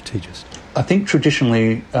strategist? I think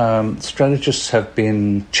traditionally strategists have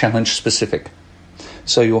been challenge specific.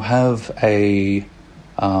 So you'll have a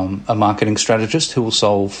a marketing strategist who will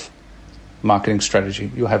solve marketing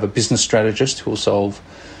strategy. You'll have a business strategist who will solve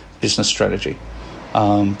business strategy.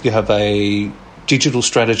 You have a digital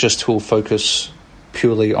strategist who will focus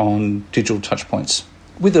purely on digital touchpoints,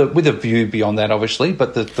 with a view beyond that, obviously,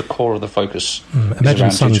 but the core of the focus is Imagine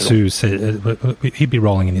around Sun digital. Tzu said, he'd be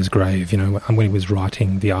rolling in his grave, when he was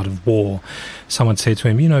writing The Art of War. Someone said to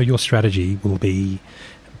him, your strategy will be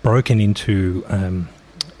broken into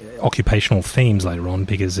occupational themes later on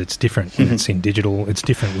because it's different when it's in digital, it's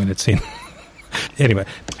different when it's in... Anyway,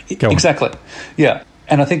 go on. Exactly, yeah.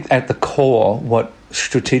 And I think at the core, what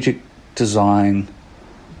strategic design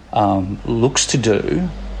looks to do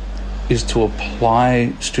is to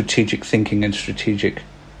apply strategic thinking and strategic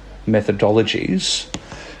methodologies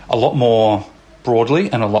a lot more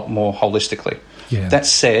broadly and a lot more holistically. Yeah. That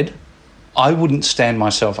said, I wouldn't stand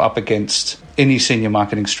myself up against any senior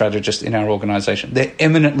marketing strategist in our organisation. They're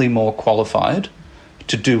eminently more qualified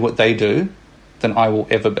to do what they do than I will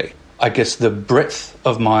ever be. I guess the breadth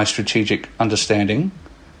of my strategic understanding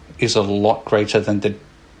is a lot greater than the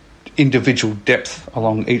individual depth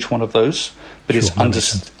along each one of those, but Sure,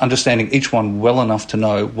 it's understanding each one well enough to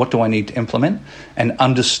know what do I need to implement, and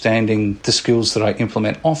understanding the skills that I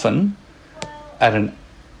implement often at an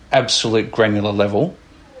absolute granular level,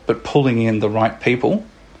 but pulling in the right people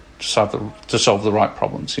to solve the right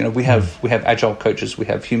problems. We have agile coaches, we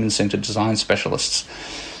have human-centered design specialists,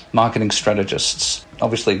 marketing strategists,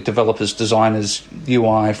 obviously developers, designers,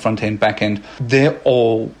 UI, front-end, back-end. They're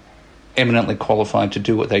all eminently qualified to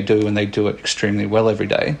do what they do, and they do it extremely well every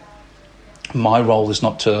day. My role is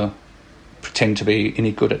not to pretend to be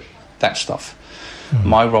any good at that stuff.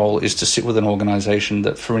 My role is to sit with an organisation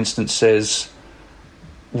that, for instance, says,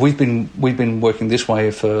 we've been working this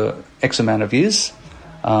way for X amount of years.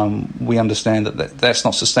 We understand that's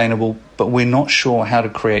not sustainable, but we're not sure how to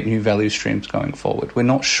create new value streams going forward. We're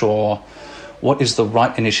not sure what is the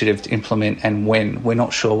right initiative to implement and when. We're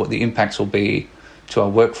not sure what the impacts will be to our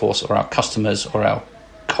workforce or our customers or our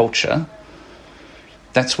culture.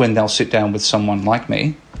 That's when they'll sit down with someone like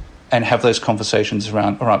me and have those conversations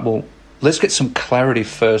around, all right, well, let's get some clarity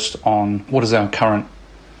first on what is our current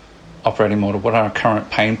operating model, what are our current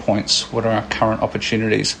pain points, what are our current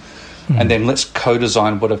opportunities, and then let's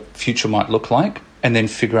co-design what a future might look like, and then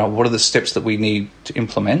figure out what are the steps that we need to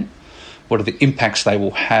implement, what are the impacts they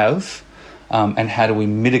will have, and how do we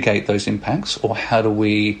mitigate those impacts, or how do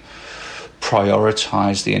we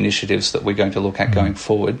prioritise the initiatives that we're going to look at going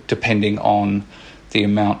forward, depending on the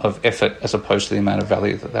amount of effort as opposed to the amount of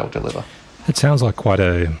value that they'll deliver. It sounds like quite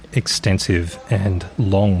a extensive and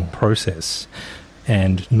long process,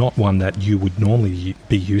 and not one that you would normally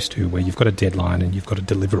be used to, where you've got a deadline and you've got a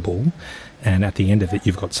deliverable, and at the end of it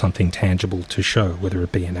you've got something tangible to show, whether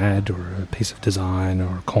it be an ad or a piece of design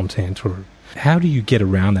or content. Or how do you get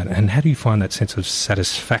around that, and how do you find that sense of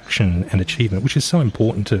satisfaction and achievement, which is so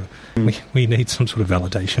important to... We need some sort of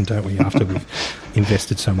validation, don't we, after we've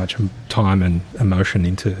invested so much time and emotion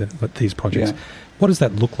into these projects. Yeah. What does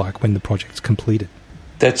that look like when the project's completed?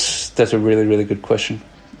 That's a really, really good question.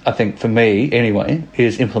 I think for me, anyway,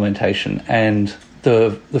 is implementation. And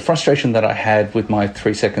the frustration that I had with my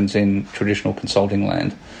 3 seconds in traditional consulting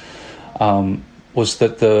land was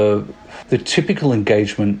that the typical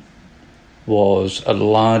engagement was a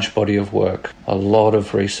large body of work, a lot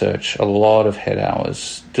of research, a lot of head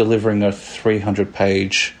hours, delivering a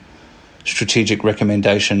 300-page strategic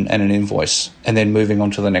recommendation and an invoice, and then moving on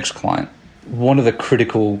to the next client. One of the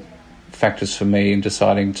critical factors for me in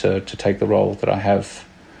deciding to take the role that I have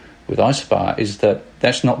with iSpar is that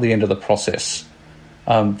that's not the end of the process.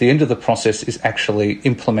 The end of the process is actually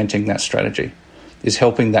implementing that strategy, is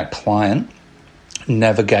helping that client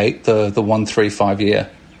navigate the 1, 3, 5 year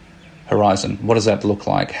horizon. What does that look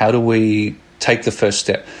like? How do we take the first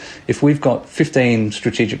step? If we've got 15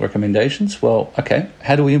 strategic recommendations, well, okay,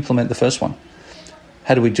 how do we implement the first one?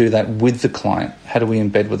 How do we do that with the client? How do we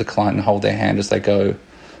embed with the client and hold their hand as they go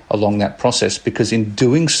along that process? Because in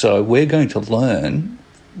doing so, we're going to learn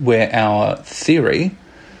where our theory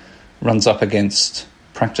runs up against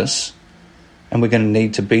practice, and we're going to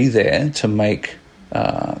need to be there to make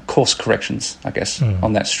course corrections, I guess,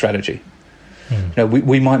 on that strategy.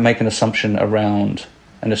 We might make an assumption around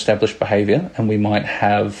an established behaviour, and we might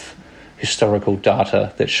have historical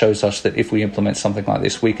data that shows us that if we implement something like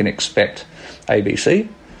this, we can expect ABC.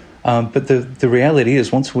 But the reality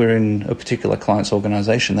is, once we're in a particular client's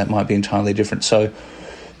organisation, that might be entirely different. So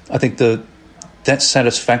I think that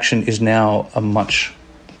satisfaction is now a much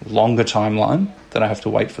longer timeline that I have to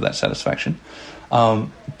wait for that satisfaction.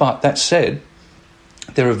 But that said,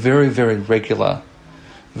 there are very, very regular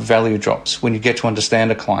value drops when you get to understand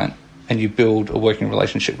a client and you build a working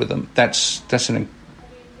relationship with them, that's an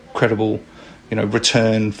incredible,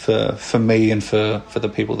 return for me and for the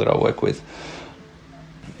people that I work with.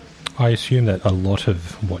 I assume that a lot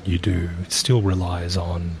of what you do still relies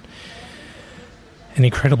on an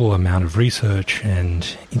incredible amount of research,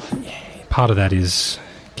 and part of that is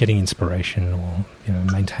getting inspiration or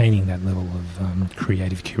maintaining that level of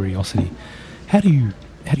creative curiosity. How do you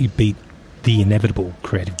beat the inevitable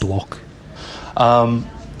creative block?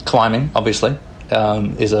 Climbing, obviously,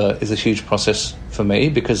 is a huge process for me,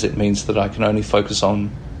 because it means that I can only focus on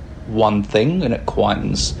one thing, and it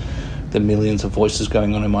quietens the millions of voices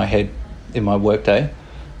going on in my head in my workday.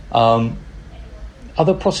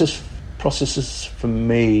 Other processes for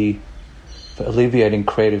me for alleviating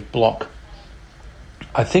creative block,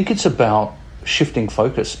 I think it's about shifting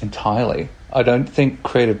focus entirely. I don't think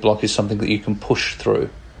creative block is something that you can push through.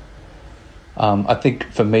 I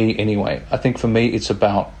think for me anyway, it's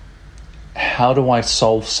about, how do I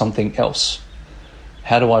solve something else?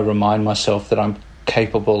 How do I remind myself that I'm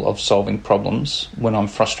capable of solving problems when I'm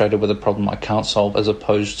frustrated with a problem I can't solve, as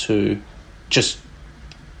opposed to just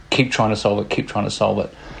keep trying to solve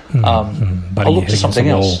it. But I'll look to something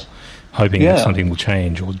else, hoping that something will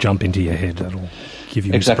change or jump into your head that'll give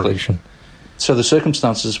you inspiration. So the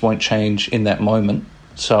circumstances won't change in that moment,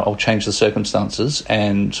 so I'll change the circumstances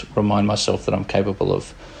and remind myself that I'm capable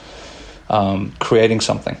of creating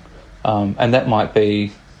something. And that might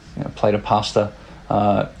be a plate of pasta,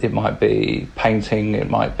 it might be painting, it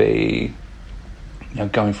might be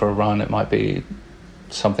going for a run, it might be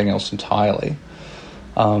something else entirely.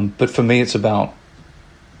 But for me, it's about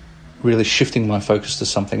really shifting my focus to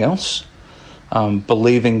something else,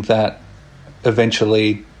 believing that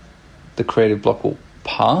eventually the creative block will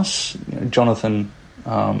pass. Jonathan,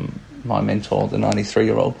 my mentor, the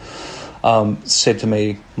 93-year-old, said to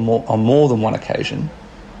me on more than one occasion,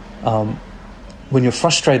 when you're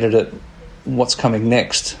frustrated at what's coming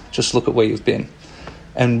next, just look at where you've been.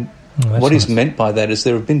 And what he's meant by that is,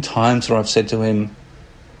 there have been times where I've said to him,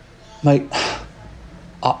 mate,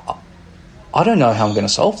 I don't know how I'm going to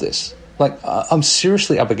solve this. Like, I'm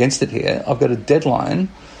seriously up against it here. I've got a deadline.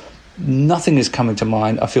 Nothing is coming to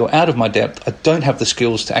mind. I feel out of my depth. I don't have the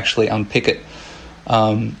skills to actually unpick it.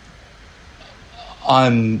 I'm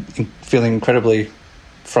feeling incredibly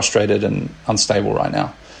frustrated and unstable right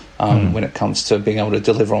now when it comes to being able to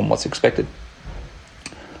deliver on what's expected.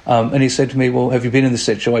 And he said to me, well, have you been in this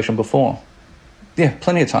situation before? Yeah,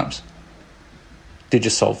 plenty of times. Did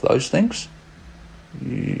you solve those things?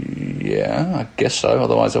 Yeah, I guess so.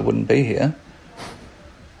 Otherwise I wouldn't be here.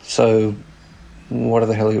 So what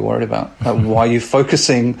the hell are you worried about? Why are you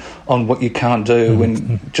focusing on what you can't do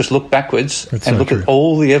when just look backwards and look at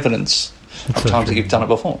all the evidence of times that you've done it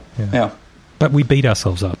before? Yeah. But we beat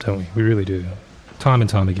ourselves up, don't we? We really do. Time and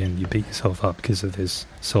time again, you beat yourself up because of this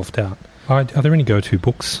self-doubt. Are there any go-to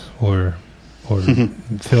books or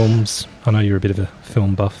films? I know you're a bit of a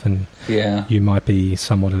film buff, and you might be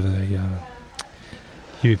somewhat of a...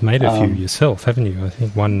 You've made a few yourself, haven't you? I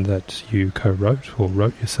think one that you co-wrote or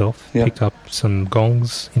wrote yourself, picked up some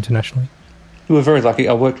gongs internationally. We were very lucky.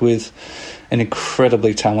 I worked with an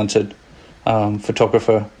incredibly talented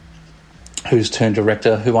photographer who's turned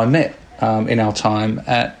director, who I met in our time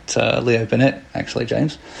at Leo Burnett, actually,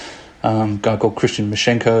 James. A guy called Christian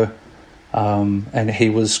Mashenko, and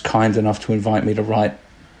he was kind enough to invite me to write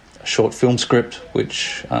a short film script,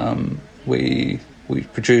 which we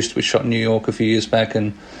produced. We shot in New York a few years back,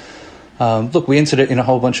 and we entered it in a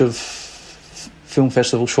whole bunch of film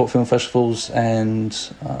festivals, short film festivals, and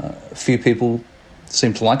a few people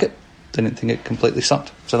seemed to like it. Didn't think it completely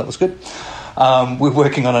sucked, so that was good. We're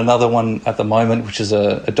working on another one at the moment, which is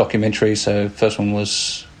a documentary. So first one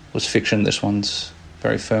was fiction. This one's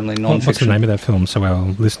very firmly non-fiction. What's the name of that film so our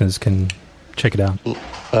listeners can check it out?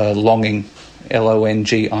 Longing,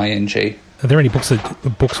 Longing. Are there any books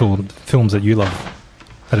or films that you love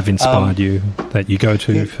that have inspired you, that you go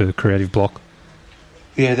to for creative block?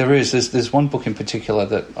 Yeah, there is. There's one book in particular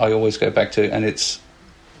that I always go back to, and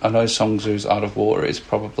I know Song Tzu's Art of War is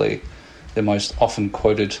probably the most often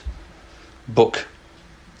quoted book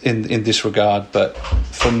in this regard, but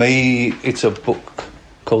for me, it's a book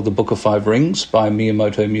called The Book of Five Rings by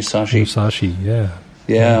Miyamoto Musashi.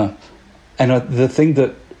 Yeah. And the thing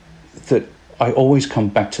that I always come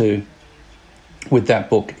back to with that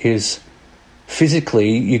book is,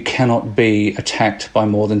 physically, you cannot be attacked by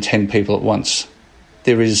more than 10 people at once.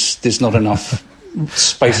 There's not enough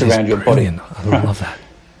space around your body. I love that.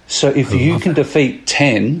 So if you can defeat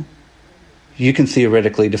 10, you can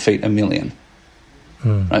theoretically defeat 1 million.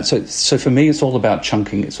 Right? So for me, it's all about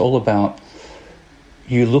chunking. It's all about,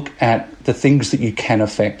 you look at the things that you can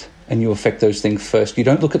affect and you affect those things first. You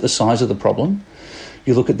don't look at the size of the problem.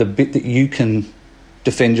 You look at the bit that you can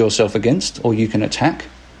defend yourself against or you can attack,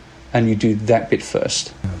 and you do that bit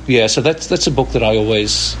first. Yeah, so that's a book that I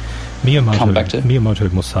always come back to.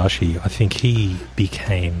 Miyamoto Musashi, I think he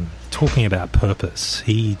became, talking about purpose,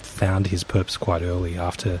 he found his purpose quite early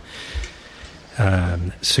after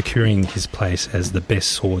securing his place as the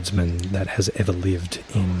best swordsman that has ever lived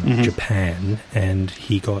in Japan, and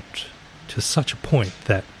he got to such a point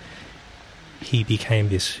that he became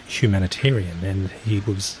this humanitarian, and he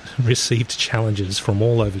received challenges from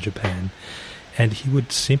all over Japan, and he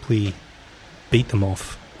would simply beat them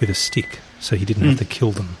off with a stick, so he didn't have to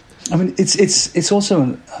kill them. I mean, it's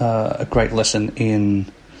also a great lesson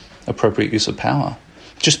in appropriate use of power.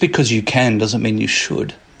 Just because you can doesn't mean you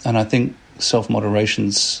should, and I think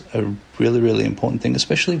self-moderation's a really, really important thing,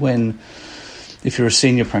 especially if you're a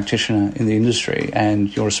senior practitioner in the industry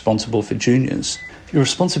and you're responsible for juniors. Your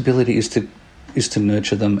responsibility is to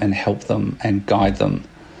nurture them and help them and guide them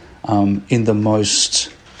in the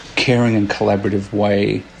most caring and collaborative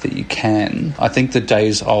way that you can. I think the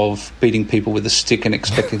days of beating people with a stick and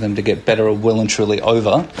expecting them to get better are well and truly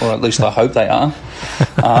over, or at least I hope they are.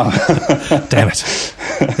 Damn it.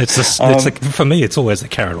 For me, it's always the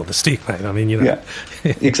carrot or the stick, mate. I mean, Yeah,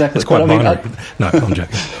 exactly. It's quite binary. No, I'm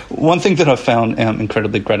joking. One thing that I've found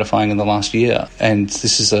incredibly gratifying in the last year, and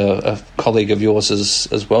this is a colleague of yours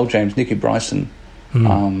as well, James, Nikki Bryson,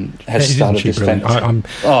 has started this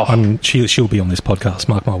fantastic... She'll be on this podcast,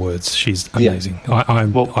 mark my words. She's amazing. Yeah. I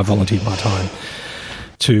volunteered my time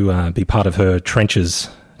to be part of her Trenches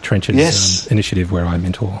initiative, where I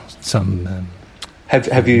mentor some...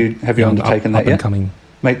 Have you undertaken that yet? Coming.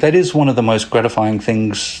 Mate, that is one of the most gratifying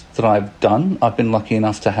things that I've done. I've been lucky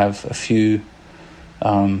enough to have a few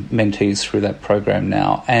mentees through that program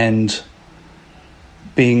now, and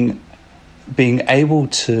being able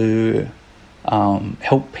to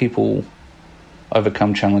help people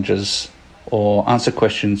overcome challenges or answer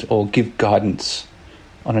questions or give guidance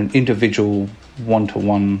on an individual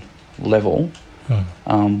one-to-one level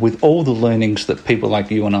with all the learnings that people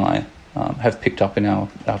like you and I have picked up in our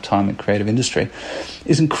time in creative industry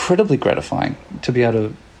is incredibly gratifying to be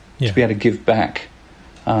able to give back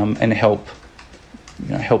and help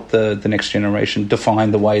the next generation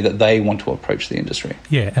define the way that they want to approach the industry.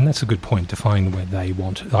 Yeah, and that's a good point, define the way they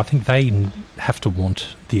want. I think they have to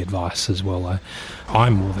want the advice as well.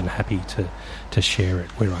 I'm more than happy to share it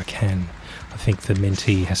where I can. I think the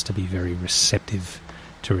mentee has to be very receptive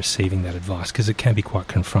to receiving that advice, because it can be quite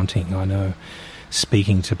confronting. I know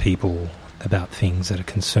speaking to people about things that are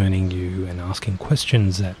concerning you and asking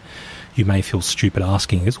questions that you may feel stupid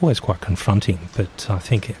asking is always quite confronting, but I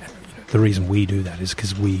think the reason we do that is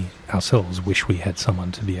because we ourselves wish we had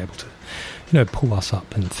someone to be able to, pull us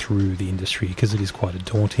up and through the industry, because it is quite a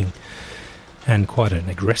daunting and quite an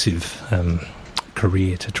aggressive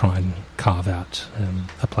career to try and carve out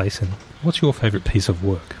a place in. What's your favourite piece of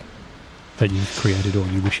work that you've created or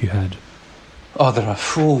you wish you had?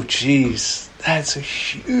 That's a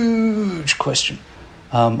huge question.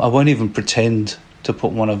 I won't even pretend to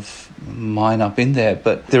put one of mine up in there,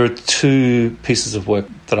 but there are two pieces of work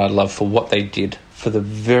that I love for what they did, for the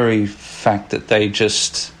very fact that they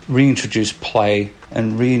just reintroduced play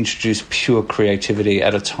and reintroduced pure creativity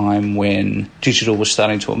at a time when digital was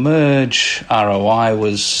starting to emerge, ROI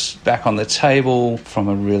was back on the table from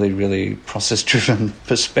a really, really process-driven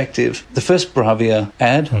perspective. The first Bravia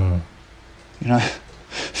ad,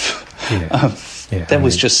 that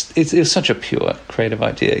was just, it was such a pure creative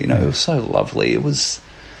idea, it was so lovely. It was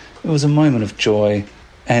a moment of joy,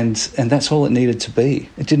 and that's all it needed to be.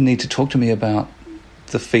 It didn't need to talk to me about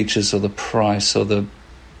the features or the price or the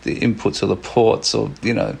inputs or the ports or,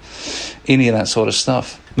 any of that sort of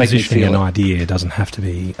stuff. Positioning an idea doesn't have to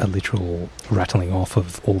be a literal rattling off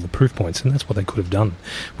of all the proof points, and that's what they could have done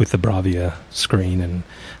with the Bravia screen and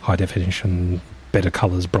high definition, better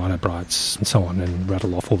colours, brighter brights, and so on, and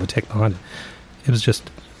rattle off all the tech behind it. It was just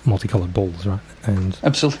multicoloured balls, right? And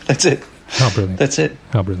absolutely, that's it. How brilliant! That's it.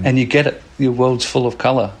 How brilliant! And you get it. Your world's full of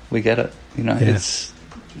colour. We get it. It's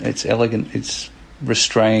elegant. It's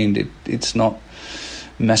restrained. It's not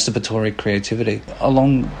masturbatory creativity.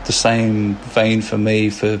 Along the same vein for me,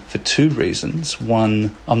 for two reasons.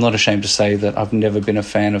 One, I'm not ashamed to say that I've never been a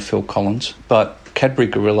fan of Phil Collins, but Cadbury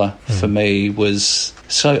Gorilla for me was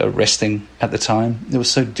so arresting at the time. It was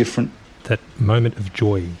so different. That moment of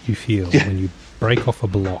joy you feel when you break off a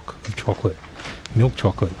block of chocolate, milk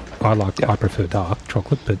chocolate. I prefer dark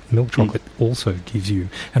chocolate, but milk chocolate also gives you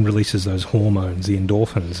and releases those hormones, the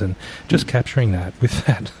endorphins, and just capturing that with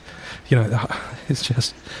that, it's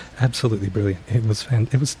just absolutely brilliant. It was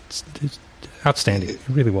outstanding. It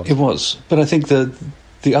really was. It was. But I think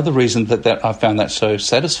the other reason that I found that so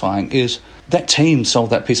satisfying is that team sold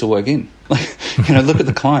that piece of work in. Like, look at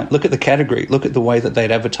the client, look at the category, look at the way that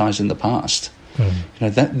they'd advertised in the past.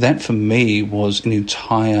 That for me was an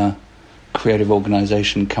entire creative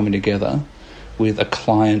organisation coming together with a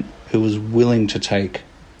client who was willing to take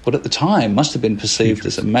what at the time must have been perceived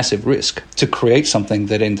as a massive risk to create something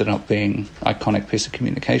that ended up being an iconic piece of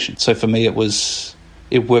communication. So for me, it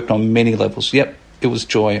worked on many levels. Yep, it was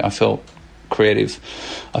joy. I felt creative.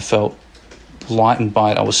 I felt lightened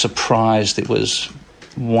by it. I was surprised. It was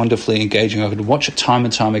wonderfully engaging. I could watch it time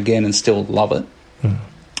and time again and still love it.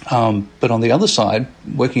 But on the other side,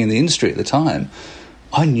 working in the industry at the time,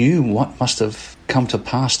 I knew what must have come to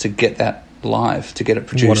pass to get that live, to get it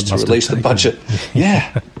produced, to release the budget.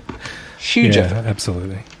 Yeah. Huge effort.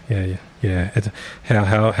 Absolutely. Yeah.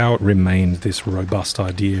 How it remained this robust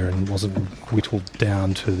idea and wasn't whittled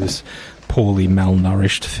down to this poorly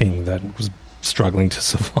malnourished thing that was struggling to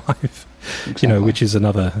survive. Exactly. Which is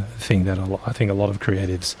another thing that I think a lot of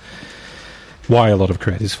creatives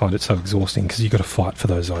find it so exhausting, because you've got to fight for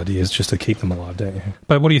those ideas just to keep them alive, don't you?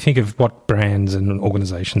 But what do you think of what brands and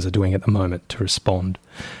organisations are doing at the moment to respond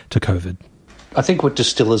to COVID? I think what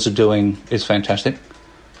distillers are doing is fantastic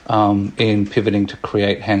in pivoting to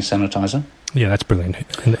create hand sanitizer. Yeah, that's brilliant.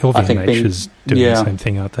 And LVMH is doing the same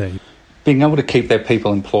thing, aren't they? Being able to keep their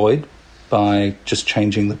people employed by just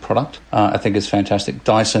changing the product, I think is fantastic.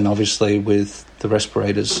 Dyson, obviously, with the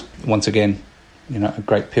respirators, once again, a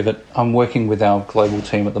great pivot. I'm working with our global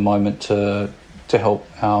team at the moment to help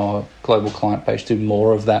our global client base do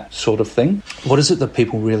more of that sort of thing. What is it that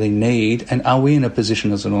people really need, and are we in a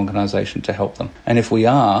position as an organisation to help them? And if we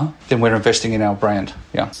are, then we're investing in our brand.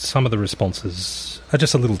 Yeah. Some of the responses are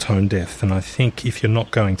just a little tone deaf, and I think if you're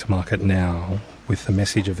not going to market now with the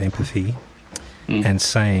message of empathy and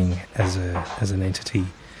saying as an entity,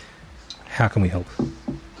 how can we help?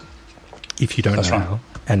 If you don't know how,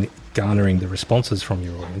 and garnering the responses from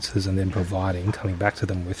your audiences and then coming back to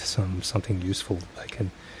them with something useful that they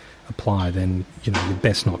can apply, then you're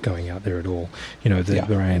best not going out there at all. The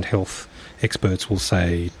brand health experts will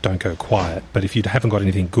say don't go quiet, but if you haven't got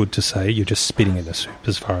anything good to say, you're just spitting in the soup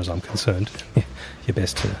as far as I'm concerned. You're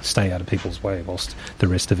best to stay out of people's way whilst the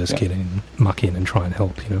rest of us get in, muck in and try and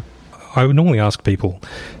help. I would normally ask people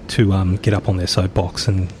to get up on their soapbox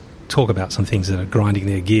and talk about some things that are grinding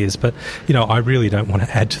their gears, but I really don't want to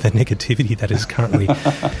add to the negativity that is currently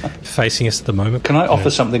facing us at the moment. Can I offer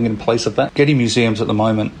something in place of that? Getty Museums at the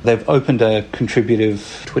moment, they've opened a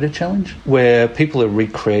contributive Twitter challenge where people are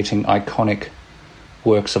recreating iconic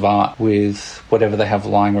works of art with whatever they have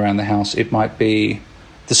lying around the house. It might be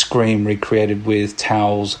the Scream recreated with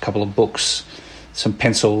towels, a couple of books, some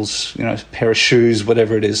pencils, a pair of shoes,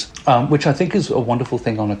 whatever it is, which I think is a wonderful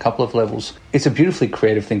thing on a couple of levels. It's a beautifully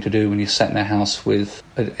creative thing to do when you're sat in a house with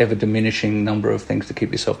an ever-diminishing number of things to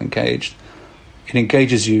keep yourself engaged. It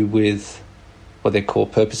engages you with what their core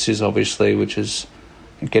purpose is, obviously, which is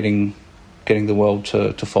getting the world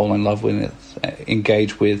to fall in love with it,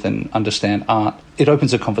 engage with and understand art. It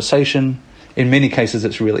opens a conversation. In many cases,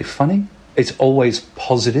 it's really funny. It's always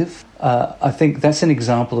positive. I think that's an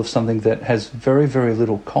example of something that has very, very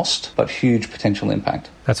little cost, but huge potential impact.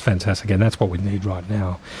 That's fantastic, and that's what we need right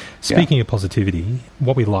now. Speaking of positivity,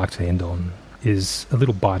 what we like to end on is a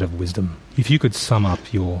little bite of wisdom. If you could sum up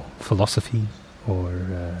your philosophy or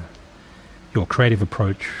your creative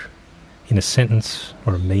approach in a sentence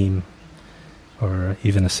or a meme or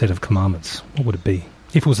even a set of commandments, what would it be?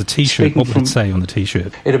 If it was a T-shirt, what would it say on the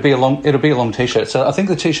T-shirt? It'd be a long T-shirt. So I think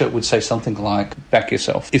the T-shirt would say something like, back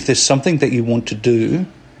yourself. If there's something that you want to do,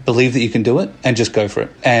 believe that you can do it and just go for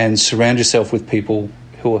it. And surround yourself with people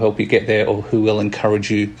who will help you get there or who will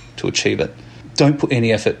encourage you to achieve it. Don't put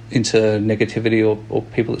any effort into negativity or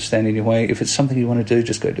people that stand in your way. If it's something you want to do,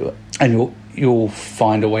 just go do it. And you'll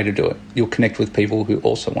find a way to do it. You'll connect with people who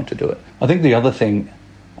also want to do it. I think the other thing,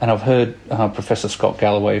 and I've heard Professor Scott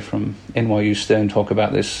Galloway from NYU Stern talk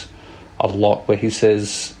about this a lot, where he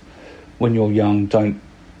says, when you're young, don't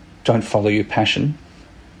follow your passion,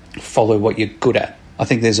 follow what you're good at. I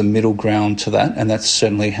think there's a middle ground to that, and that's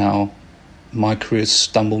certainly how my career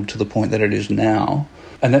stumbled to the point that it is now.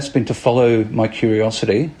 And that's been to follow my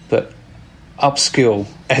curiosity, but upskill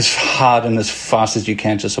as hard and as fast as you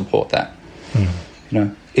can to support that.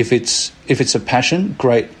 If it's a passion,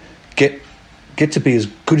 great. Get to be as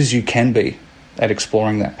good as you can be at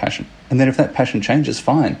exploring that passion. And then if that passion changes,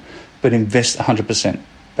 fine. But invest 100%.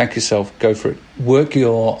 Back yourself, go for it. Work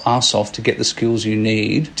your ass off to get the skills you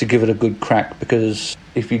need to give it a good crack, because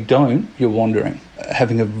if you don't, you're wandering.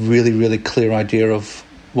 Having a really, really clear idea of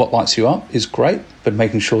what lights you up is great, but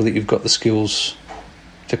making sure that you've got the skills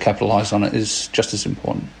to capitalise on it is just as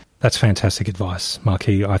important. That's fantastic advice, Marque.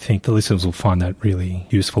 I think the listeners will find that really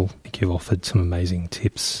useful. I think you've offered some amazing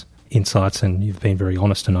tips, insights, and you've been very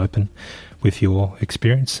honest and open with your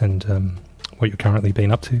experience and what you're currently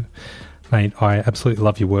been up to. Mate, I absolutely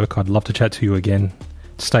love your work. I'd love to chat to you again.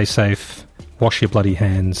 Stay safe. Wash your bloody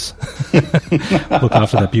hands. Look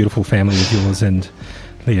after that beautiful family of yours, and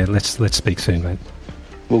yeah, let's speak soon, mate.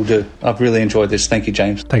 Will do. I've really enjoyed this. Thank you,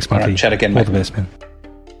 James. Thanks, Marque. Right, chat again, All mate. the best, man.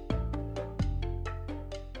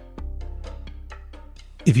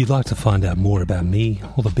 If you'd like to find out more about me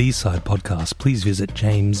or the B-Side podcast, please visit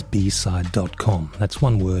jamesbside.com. That's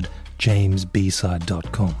one word,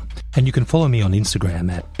 jamesbside.com. And you can follow me on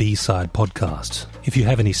Instagram at B-Side Podcast. If you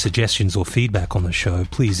have any suggestions or feedback on the show,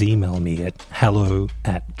 please email me at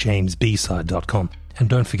hello@jamesbside.com. And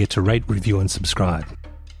don't forget to rate, review and subscribe.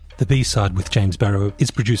 The B-Side with James Barrow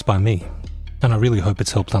is produced by me, and I really hope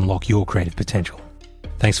it's helped unlock your creative potential.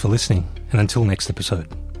 Thanks for listening, and until next episode,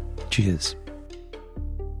 cheers.